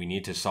clues that we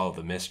need to solve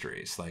the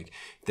mysteries.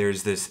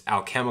 There's this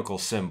alchemical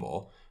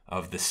symbol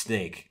of the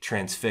snake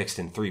transfixed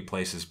in 3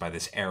 places by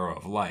this arrow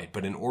of light.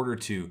 But in order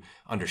to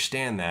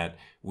understand that,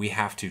 we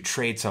have to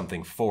trade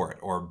something for it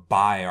or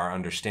buy our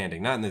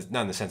understanding. Not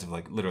in the sense of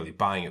literally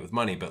buying it with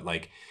money,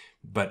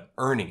 but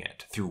earning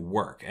it through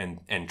work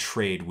and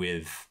trade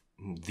with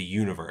the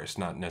universe,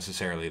 not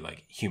necessarily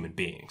human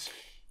beings.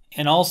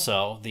 And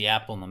also, the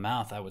apple in the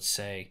mouth, I would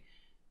say,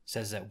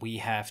 says that we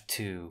have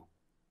to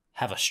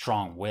have a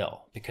strong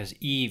will, because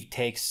Eve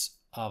takes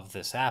of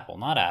this apple,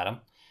 not Adam,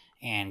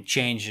 and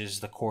changes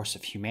the course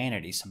of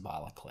humanity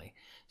symbolically.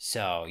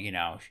 So,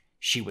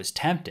 she was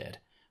tempted,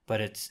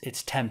 but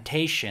it's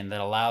temptation that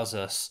allows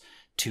us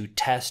to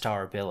test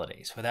our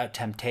abilities. Without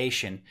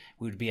temptation,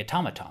 we would be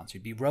automatons,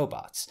 we'd be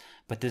robots.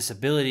 But this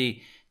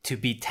ability to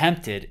be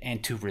tempted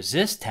and to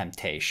resist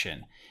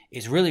temptation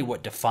is really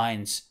what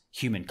defines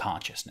human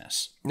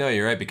consciousness. No,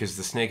 you're right, because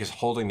the snake is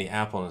holding the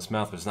apple in its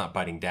mouth, but it's not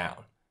biting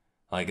down.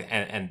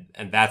 And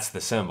that's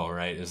the symbol,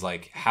 right? Is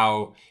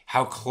how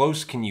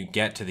close can you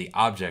get to the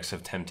objects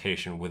of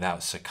temptation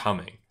without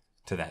succumbing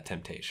to that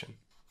temptation?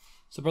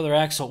 So, Brother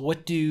Axel,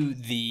 what do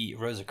the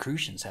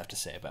Rosicrucians have to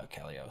say about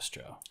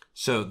Cagliostro?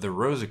 So the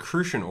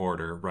Rosicrucian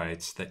order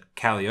writes that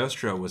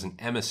Cagliostro was an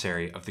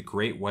emissary of the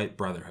Great White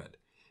Brotherhood,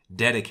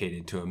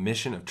 dedicated to a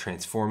mission of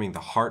transforming the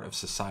heart of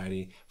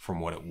society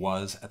from what it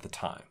was at the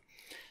time.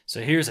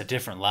 So here's a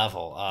different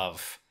level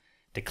of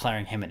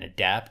declaring him an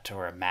adept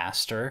or a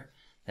master,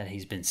 that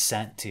he's been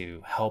sent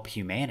to help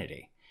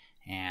humanity.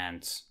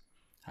 And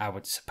I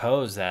would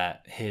suppose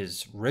that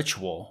his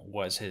ritual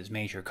was his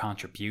major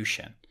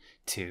contribution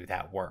to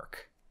that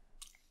work.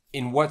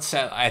 In what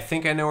sense? I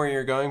think I know where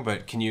you're going,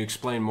 but can you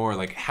explain more?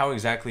 How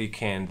exactly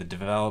can the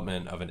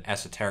development of an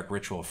esoteric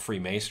ritual of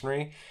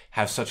Freemasonry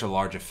have such a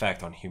large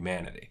effect on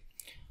humanity?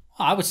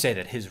 Well, I would say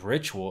that his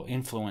ritual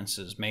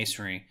influences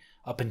Masonry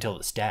up until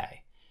this day.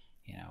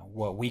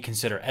 What we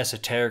consider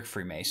esoteric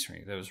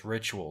Freemasonry, those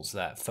rituals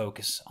that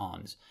focus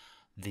on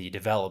the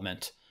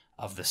development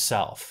of the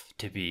self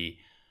to be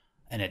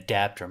an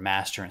adept or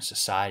master in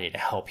society to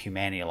help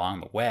humanity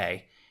along the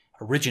way,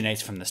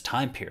 originates from this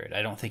time period.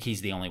 I don't think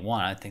he's the only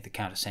one. I think the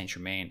Count of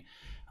Saint-Germain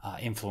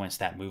influenced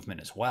that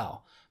movement as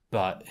well.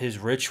 But his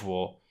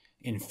ritual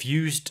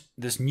infused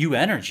this new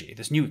energy,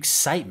 this new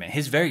excitement,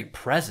 his very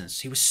presence.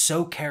 He was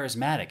so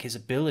charismatic. His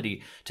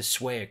ability to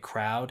sway a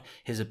crowd,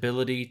 his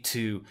ability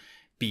to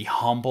be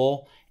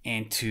humble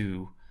and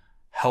to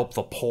help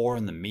the poor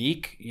and the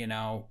meek,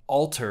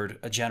 altered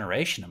a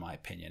generation, in my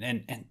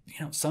opinion. And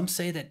some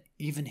say that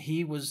even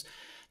he was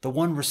the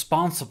one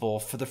responsible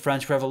for the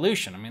French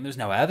Revolution. There's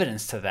no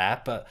evidence to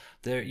that, but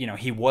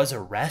he was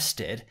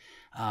arrested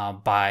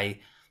by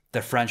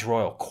the French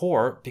royal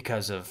court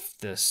because of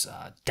this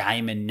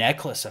diamond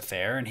necklace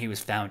affair, and he was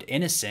found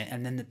innocent.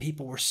 And then the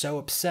people were so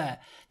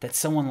upset that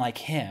someone like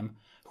him,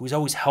 who was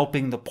always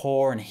helping the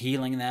poor and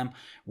healing them,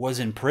 was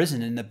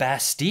imprisoned in the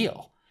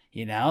Bastille.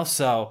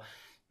 So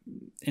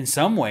in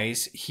some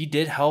ways, he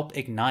did help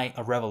ignite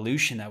a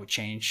revolution that would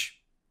change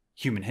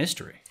human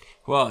history.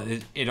 Well,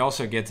 it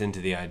also gets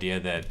into the idea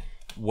that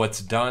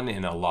what's done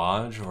in a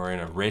lodge or in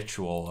a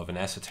ritual of an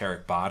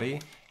esoteric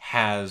body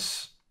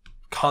has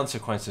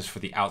consequences for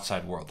the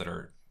outside world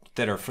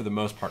that are for the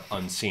most part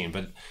unseen.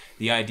 But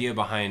the idea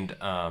behind,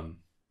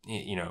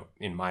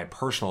 in my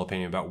personal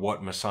opinion about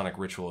what Masonic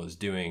ritual is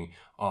doing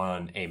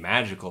on a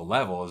magical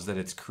level is that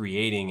it's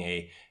creating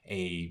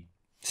a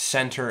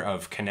center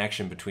of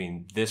connection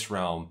between this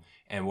realm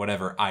and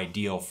whatever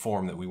ideal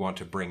form that we want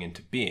to bring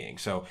into being.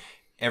 So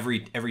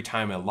every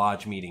time a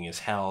lodge meeting is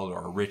held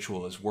or a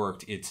ritual is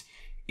worked,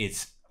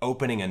 it's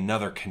opening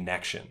another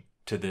connection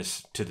to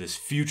this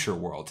future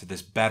world, to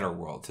this better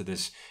world, to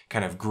this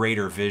kind of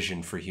greater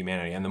vision for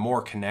humanity. And the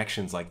more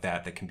connections like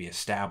that can be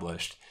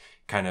established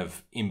kind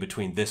of in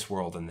between this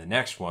world and the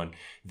next one,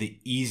 the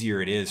easier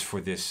it is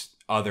for this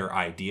other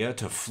idea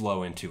to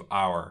flow into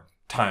our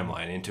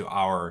timeline, into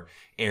our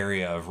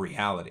area of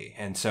reality.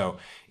 And so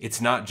it's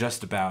not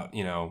just about,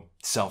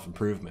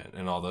 self-improvement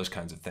and all those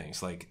kinds of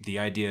things. Like the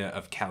idea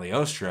of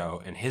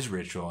Cagliostro and his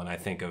ritual, and I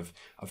think of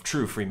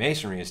true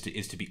Freemasonry is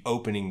to be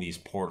opening these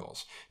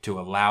portals to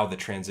allow the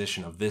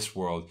transition of this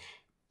world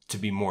to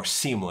be more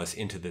seamless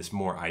into this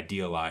more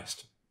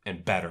idealized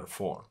and better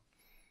form.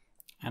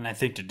 And I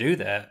think to do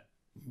that,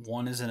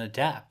 one is an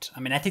adapt.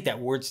 I mean, I think that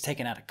word's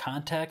taken out of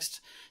context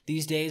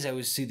these days. I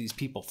always see these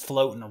people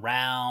floating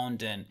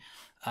around and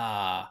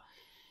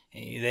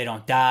they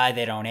don't die,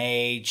 they don't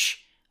age.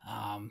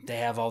 They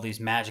have all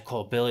these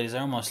magical abilities.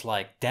 They're almost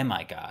like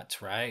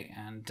demigods, right?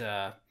 And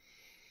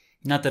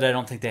not that I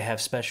don't think they have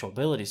special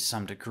abilities to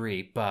some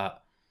degree,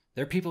 but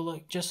they're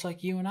people just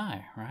like you and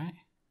I, right?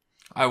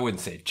 I wouldn't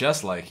say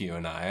just like you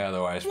and I,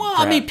 otherwise. Well,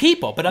 I mean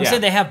people, but I'm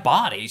saying they have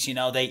bodies.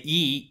 They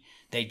eat,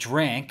 they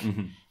drink.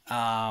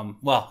 Mm-hmm.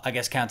 Well, I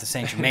guess Count de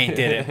Saint Germain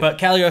did it, but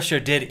Cagliostro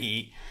did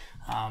eat.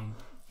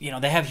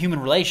 They have human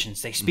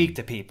relations. They speak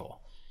to people.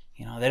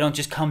 They don't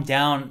just come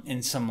down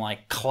in some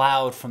like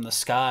cloud from the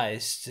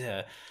skies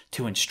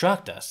to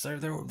instruct us.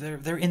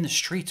 They're in the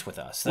streets with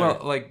us.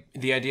 Well, like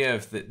the idea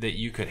of that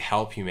you could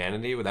help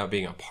humanity without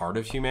being a part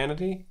of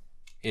humanity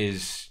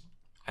is,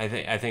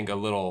 I think a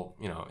little,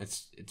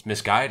 it's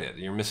misguided.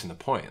 You're missing the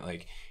point.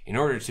 Like in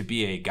order to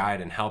be a guide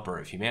and helper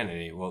of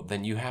humanity, well,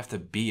 then you have to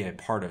be a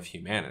part of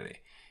humanity.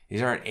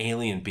 These aren't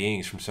alien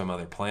beings from some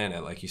other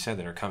planet, like you said,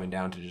 that are coming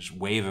down to just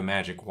wave a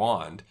magic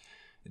wand.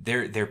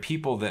 They're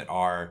people that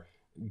are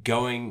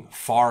going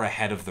far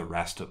ahead of the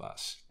rest of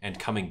us and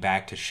coming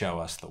back to show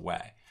us the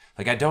way.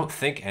 Like, I don't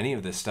think any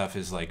of this stuff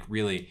is like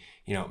really,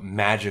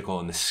 magical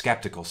in the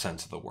skeptical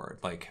sense of the word.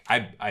 Like,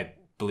 I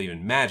believe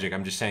in magic.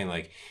 I'm just saying,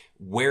 like,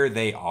 where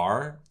they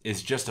are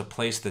is just a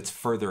place that's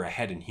further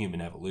ahead in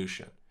human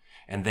evolution.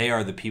 And they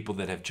are the people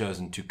that have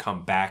chosen to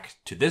come back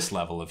to this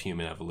level of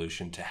human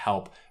evolution to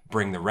help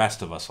bring the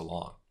rest of us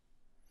along.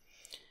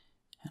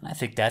 And I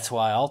think that's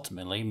why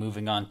ultimately,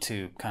 moving on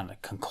to kind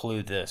of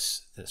conclude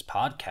this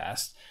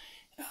podcast,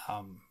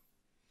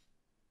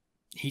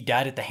 he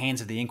died at the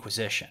hands of the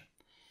Inquisition.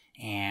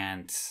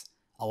 And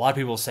a lot of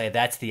people say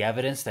that's the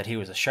evidence that he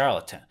was a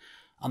charlatan.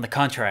 On the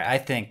contrary, I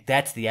think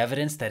that's the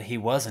evidence that he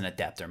was an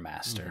adept or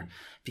master. Mm-hmm.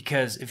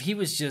 Because if he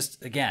was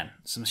just, again,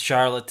 some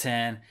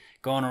charlatan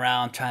going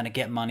around trying to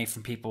get money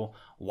from people,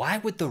 why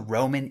would the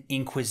Roman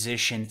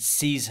Inquisition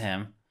seize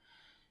him,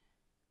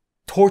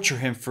 torture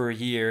him for a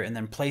year, and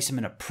then place him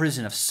in a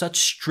prison of such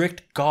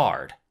strict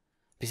guard?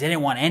 Because they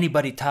didn't want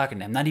anybody talking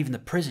to him, not even the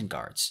prison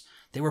guards.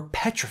 They were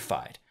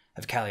petrified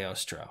of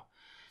Cagliostro.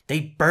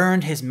 They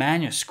burned his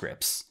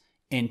manuscripts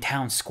in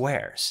town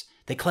squares.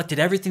 They collected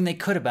everything they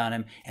could about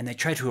him, and they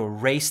tried to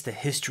erase the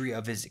history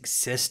of his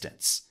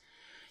existence.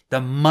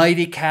 The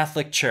mighty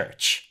Catholic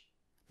Church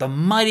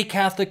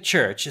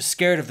is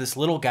scared of this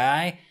little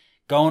guy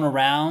going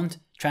around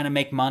trying to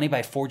make money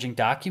by forging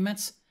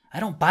documents. I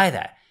don't buy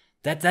that.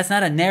 That's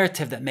not a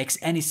narrative that makes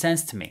any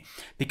sense to me.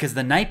 Because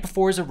the night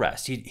before his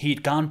arrest,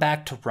 he'd gone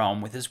back to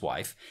Rome with his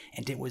wife,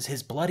 and it was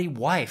his bloody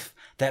wife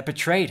that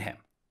betrayed him.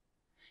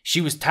 She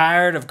was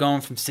tired of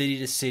going from city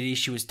to city.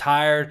 She was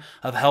tired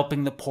of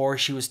helping the poor.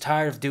 She was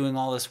tired of doing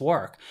all this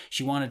work.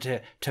 She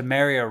wanted to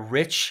marry a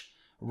rich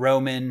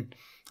Roman,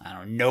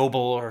 noble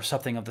or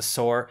something of the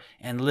sort,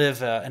 and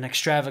live an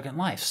extravagant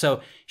life. So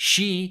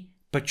she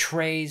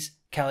betrays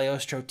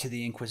Cagliostro to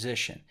the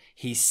Inquisition.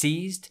 He's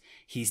seized,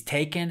 he's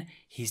taken,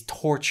 he's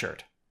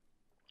tortured.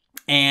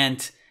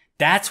 And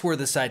that's where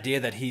this idea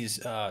that he's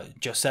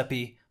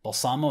Giuseppe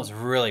Balsamo is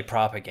really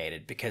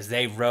propagated, because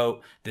they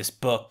wrote this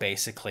book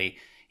basically,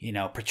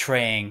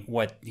 portraying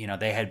what,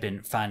 they had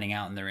been finding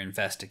out in their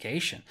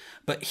investigation.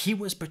 But he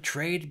was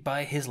betrayed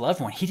by his loved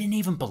one. He didn't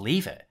even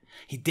believe it.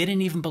 He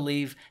didn't even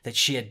believe that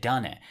she had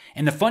done it.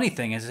 And the funny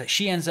thing is that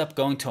she ends up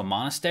going to a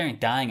monastery and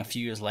dying a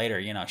few years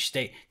later.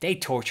 They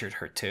tortured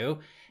her too,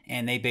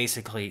 and they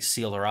basically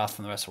sealed her off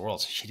from the rest of the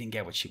world. So she didn't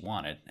get what she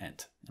wanted.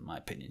 And in my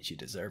opinion, she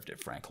deserved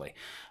it, frankly.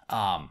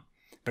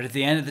 But at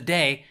the end of the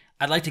day,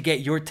 I'd like to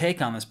get your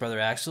take on this, Brother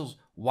Axel.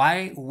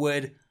 Why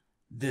would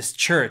this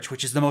church,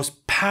 which is the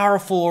most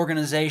powerful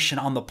organization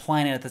on the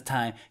planet at the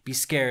time, be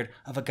scared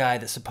of a guy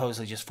that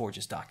supposedly just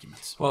forges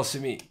documents? Well, to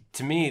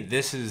me,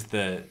 this is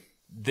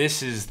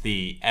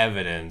the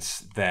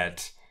evidence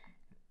that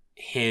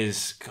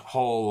his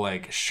whole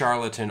like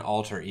charlatan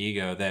alter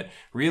ego, that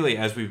really,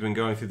 as we've been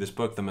going through this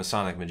book, The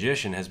Masonic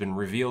Magician, has been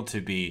revealed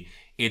to be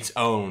its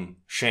own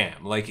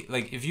sham. Like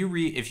if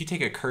you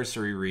take a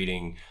cursory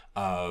reading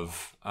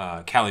of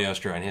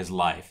Cagliostro and his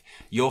life,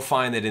 you'll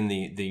find that in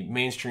the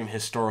mainstream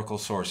historical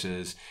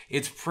sources,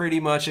 it's pretty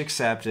much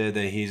accepted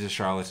that he's a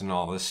charlatan and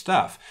all this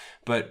stuff.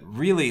 But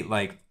really,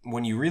 like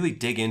when you really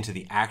dig into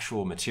the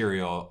actual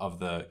material of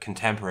the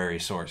contemporary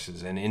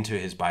sources and into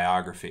his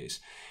biographies,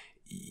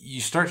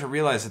 you start to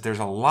realize that there's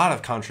a lot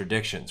of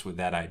contradictions with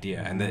that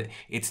idea, and that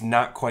it's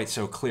not quite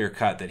so clear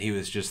cut that he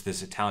was just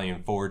this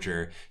Italian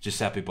forger,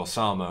 Giuseppe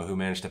Balsamo, who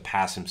managed to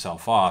pass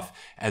himself off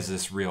as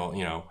this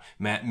real,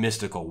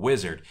 mystical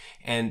wizard.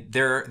 And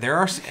there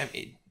are,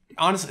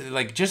 honestly,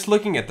 like just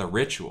looking at the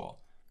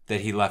ritual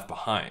that he left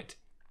behind,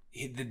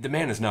 the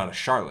man is not a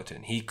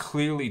charlatan. He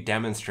clearly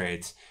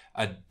demonstrates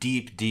a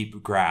deep,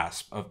 deep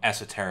grasp of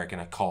esoteric and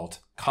occult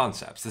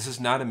concepts. This is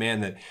not a man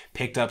that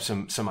picked up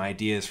some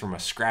ideas from a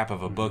scrap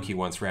of a book he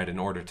once read in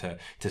order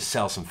to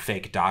sell some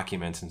fake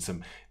documents and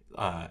some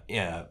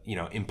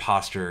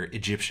imposter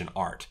Egyptian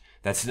art.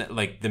 That's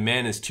like, the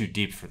man is too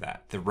deep for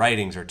that. The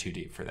writings are too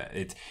deep for that.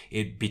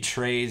 It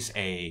betrays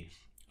a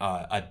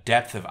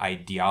depth of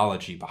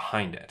ideology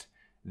behind it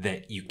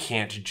that you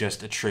can't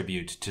just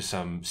attribute to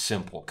some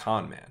simple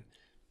con man.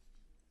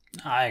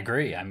 I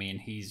agree. I mean,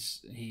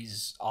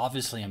 he's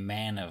obviously a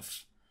man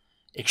of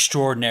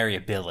extraordinary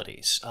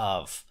abilities,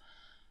 of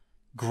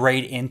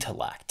great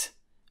intellect.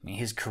 I mean,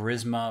 his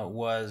charisma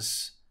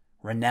was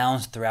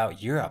renowned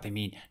throughout Europe. I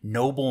mean,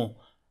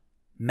 noble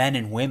men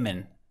and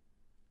women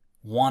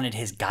wanted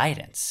his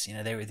guidance.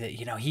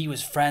 He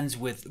was friends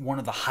with one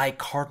of the high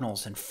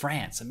cardinals in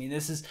France. I mean,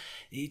 this is,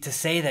 to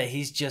say that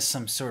he's just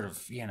some sort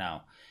of,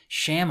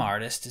 sham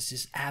artist is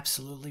just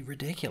absolutely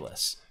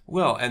ridiculous.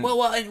 Well,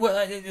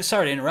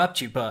 sorry to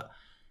interrupt you, but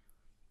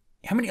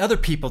how many other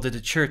people did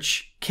the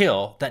church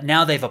kill that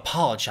now they've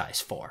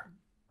apologized for,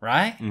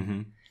 right?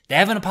 Mm-hmm. They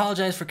haven't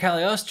apologized for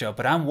Cagliostro,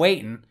 but I'm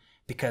waiting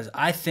because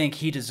I think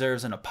he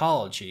deserves an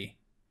apology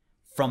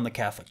from the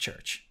Catholic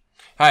Church.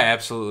 I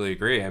absolutely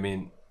agree. I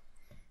mean,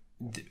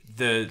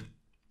 the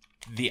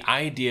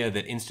idea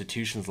that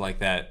institutions like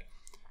that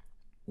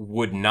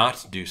would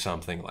not do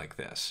something like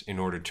this in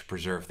order to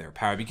preserve their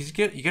power, because you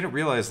get to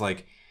realize,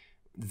 like,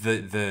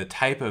 the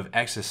type of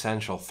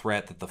existential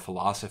threat that the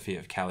philosophy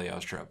of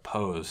Cagliostro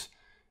posed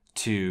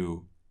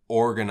to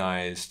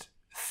organized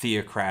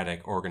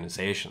theocratic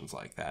organizations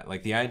like that.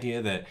 Like the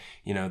idea that,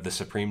 the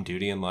supreme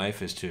duty in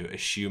life is to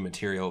eschew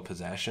material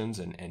possessions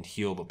and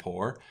heal the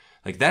poor.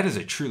 Like, that is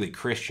a truly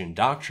Christian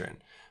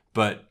doctrine.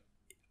 But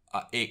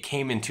it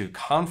came into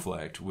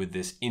conflict with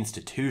this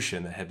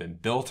institution that had been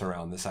built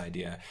around this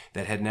idea,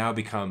 that had now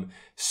become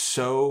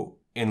so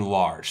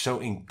enlarged, so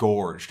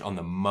engorged on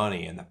the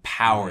money and the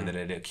power that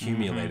had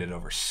accumulated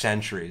over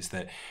centuries,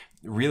 that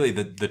really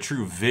the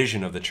true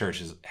vision of the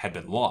church had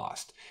been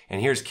lost.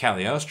 And here's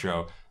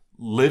Cagliostro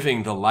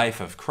living the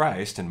life of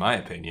Christ, in my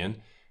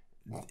opinion.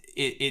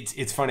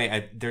 It's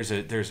funny. There's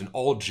an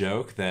old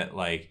joke that,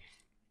 like,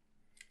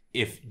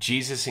 if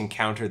Jesus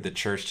encountered the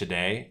church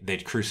today,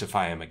 they'd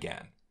crucify him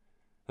again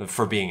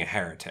for being a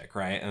heretic,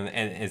 right? And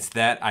it's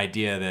that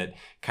idea that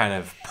kind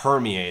of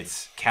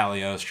permeates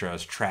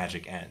Cagliostro's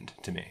tragic end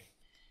to me.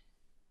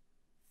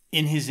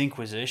 In his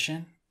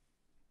Inquisition,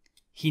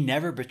 he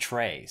never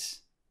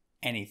betrays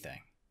anything.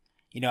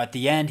 At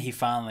the end, he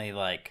finally,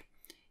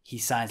 he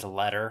signs a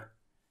letter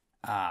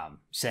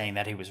saying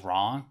that he was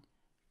wrong.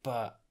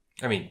 But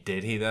I mean,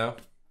 did he though?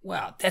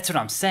 Well, that's what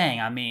I'm saying.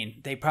 I mean,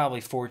 they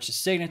probably forged his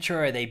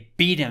signature, or they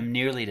beat him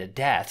nearly to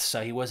death,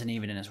 so he wasn't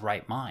even in his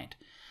right mind.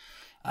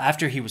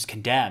 After he was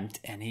condemned,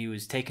 and he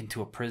was taken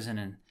to a prison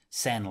in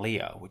San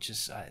Leo, which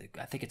is,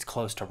 I think it's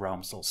close to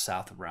Rome, it's a little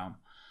south of Rome.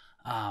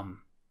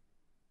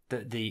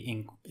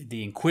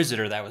 The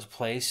inquisitor that was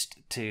placed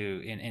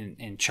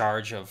in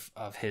charge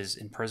of his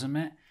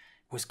imprisonment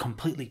was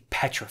completely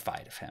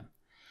petrified of him,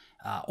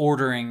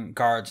 ordering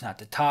guards not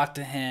to talk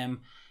to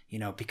him,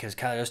 because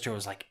Cagliostro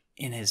was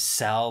in his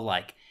cell,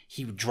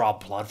 he would draw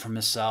blood from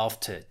himself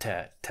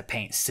to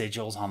paint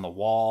sigils on the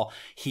wall.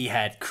 He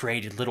had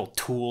created little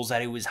tools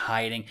that he was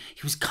hiding.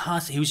 He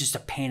was just a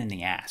pain in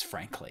the ass,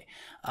 frankly,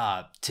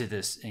 to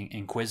this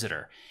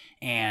inquisitor.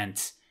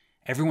 And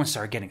everyone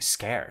started getting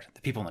scared.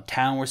 The people in the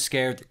town were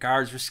scared. The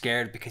guards were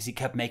scared because he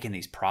kept making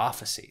these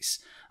prophecies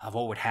of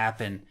what would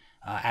happen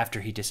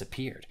after he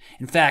disappeared.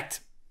 In fact,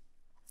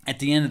 at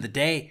the end of the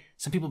day,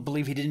 some people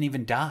believe he didn't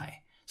even die.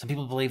 Some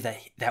people believe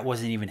that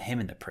wasn't even him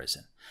in the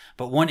prison.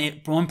 But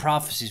one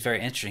prophecy is very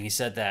interesting. He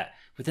said that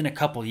within a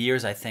couple of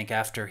years, I think,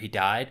 after he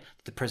died,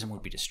 the prison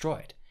would be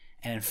destroyed.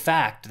 And in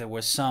fact, there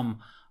was some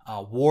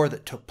war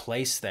that took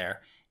place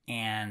there,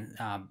 and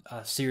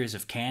a series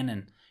of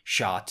cannon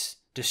shots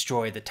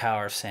destroyed the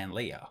Tower of San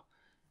Leo.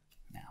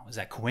 Now, is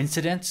that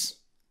coincidence?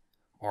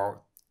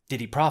 Or Did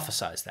he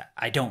prophesize that?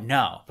 I don't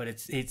know, but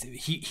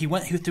he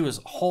went through his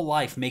whole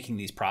life making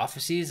these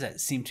prophecies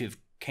that seem to have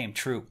came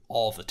true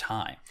all the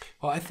time.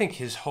 Well, I think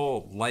his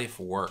whole life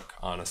work,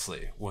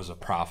 honestly, was a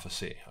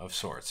prophecy of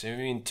sorts. I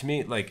mean, to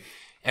me, like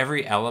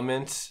every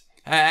element.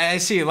 I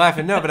see you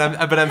laughing. No, but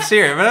I'm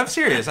serious. But I'm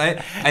serious. I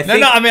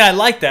think, no. I mean, I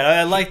like that.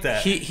 I like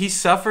that. He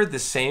suffered the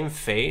same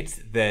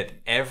fate that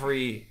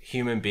every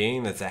human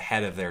being that's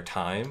ahead of their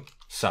time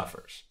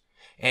suffers.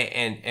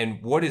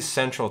 And what is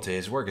central to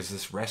his work is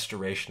this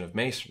restoration of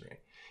Masonry.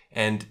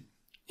 And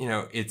you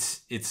know,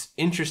 it's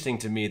interesting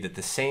to me that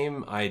the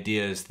same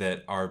ideas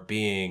that are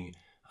being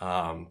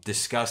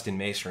discussed in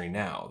Masonry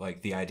now,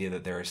 like the idea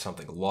that there is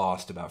something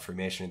lost about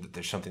Freemasonry, that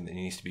there's something that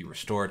needs to be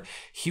restored.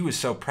 He was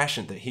so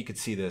prescient that he could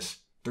see this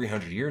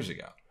 300 years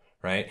ago,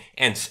 right?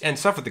 And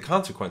suffered the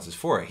consequences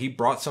for it. He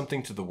brought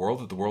something to the world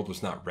that the world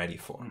was not ready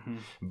for. Mm-hmm.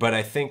 But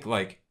I think,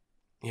 like,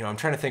 you know, I'm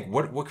trying to think,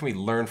 what can we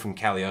learn from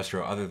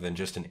Cagliostro other than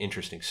just an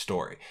interesting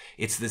story?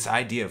 It's this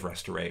idea of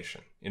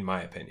restoration, in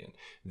my opinion,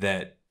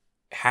 that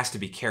has to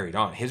be carried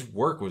on. His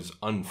work was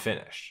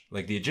unfinished.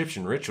 Like the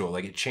Egyptian ritual,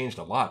 like it changed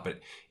a lot, but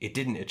it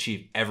didn't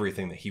achieve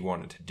everything that he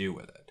wanted to do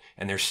with it.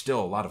 And there's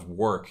still a lot of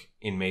work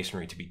in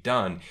Masonry to be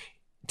done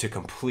to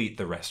complete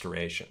the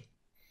restoration.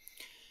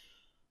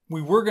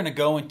 We were going to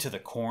go into the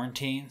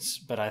quarantines,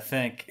 but I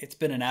think it's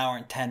been an hour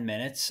and 10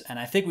 minutes, and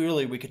I think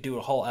we could do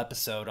a whole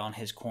episode on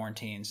his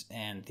quarantines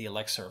and the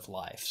elixir of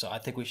life. So I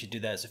think we should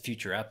do that as a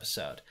future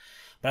episode.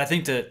 But I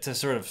think to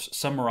sort of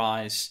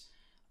summarize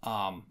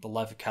the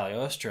life of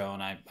Cagliostro,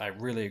 and I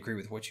really agree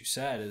with what you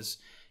said, is,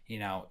 you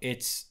know,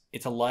 it's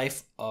a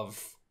life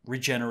of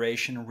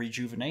regeneration and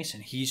rejuvenation.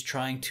 He's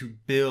trying to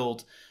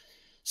build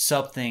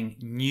something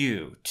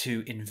new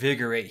to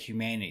invigorate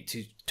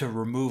humanity, to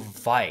remove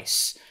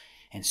vice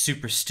and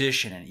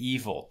superstition and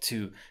evil,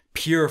 to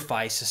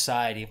purify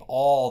society of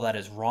all that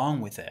is wrong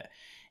with it.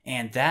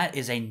 And that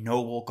is a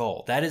noble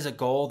goal. That is a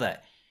goal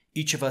that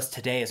each of us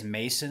today as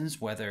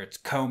Masons, whether it's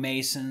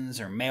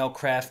Co-Masons or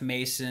Mailcraft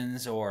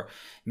Masons or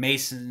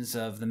Masons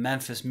of the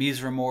Memphis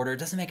Mizraim Order, it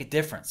doesn't make a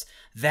difference.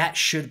 That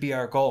should be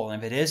our goal.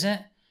 And if it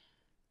isn't,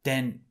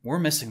 then we're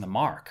missing the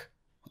mark.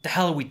 What the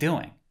hell are we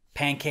doing?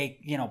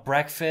 Pancake,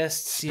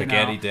 breakfasts,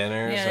 spaghetti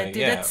dinners. Yeah,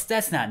 dude,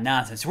 that's not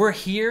nonsense. We're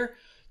here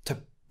to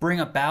bring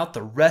about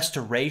the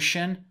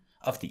restoration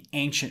of the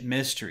ancient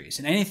mysteries.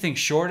 And anything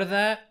short of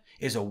that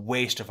is a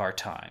waste of our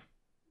time.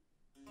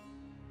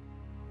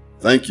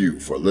 Thank you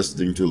for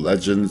listening to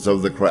Legends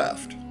of the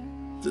Craft.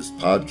 This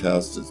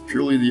podcast is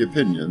purely the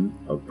opinion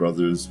of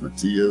brothers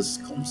Matthias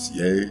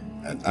Comsier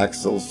and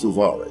Axel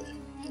Suvari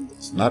and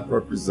does not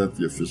represent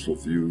the official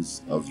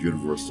views of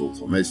Universal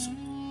Co-Masonry.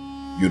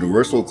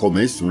 Universal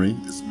Co-Masonry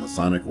is a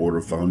Masonic order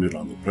founded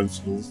on the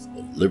principles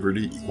of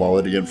liberty,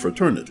 equality, and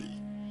fraternity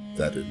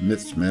that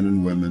admits men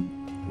and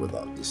women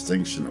without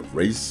distinction of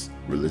race,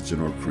 religion,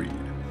 or creed.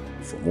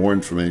 For more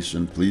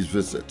information, please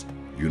visit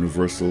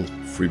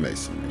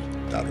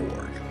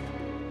universalfreemasonry.org.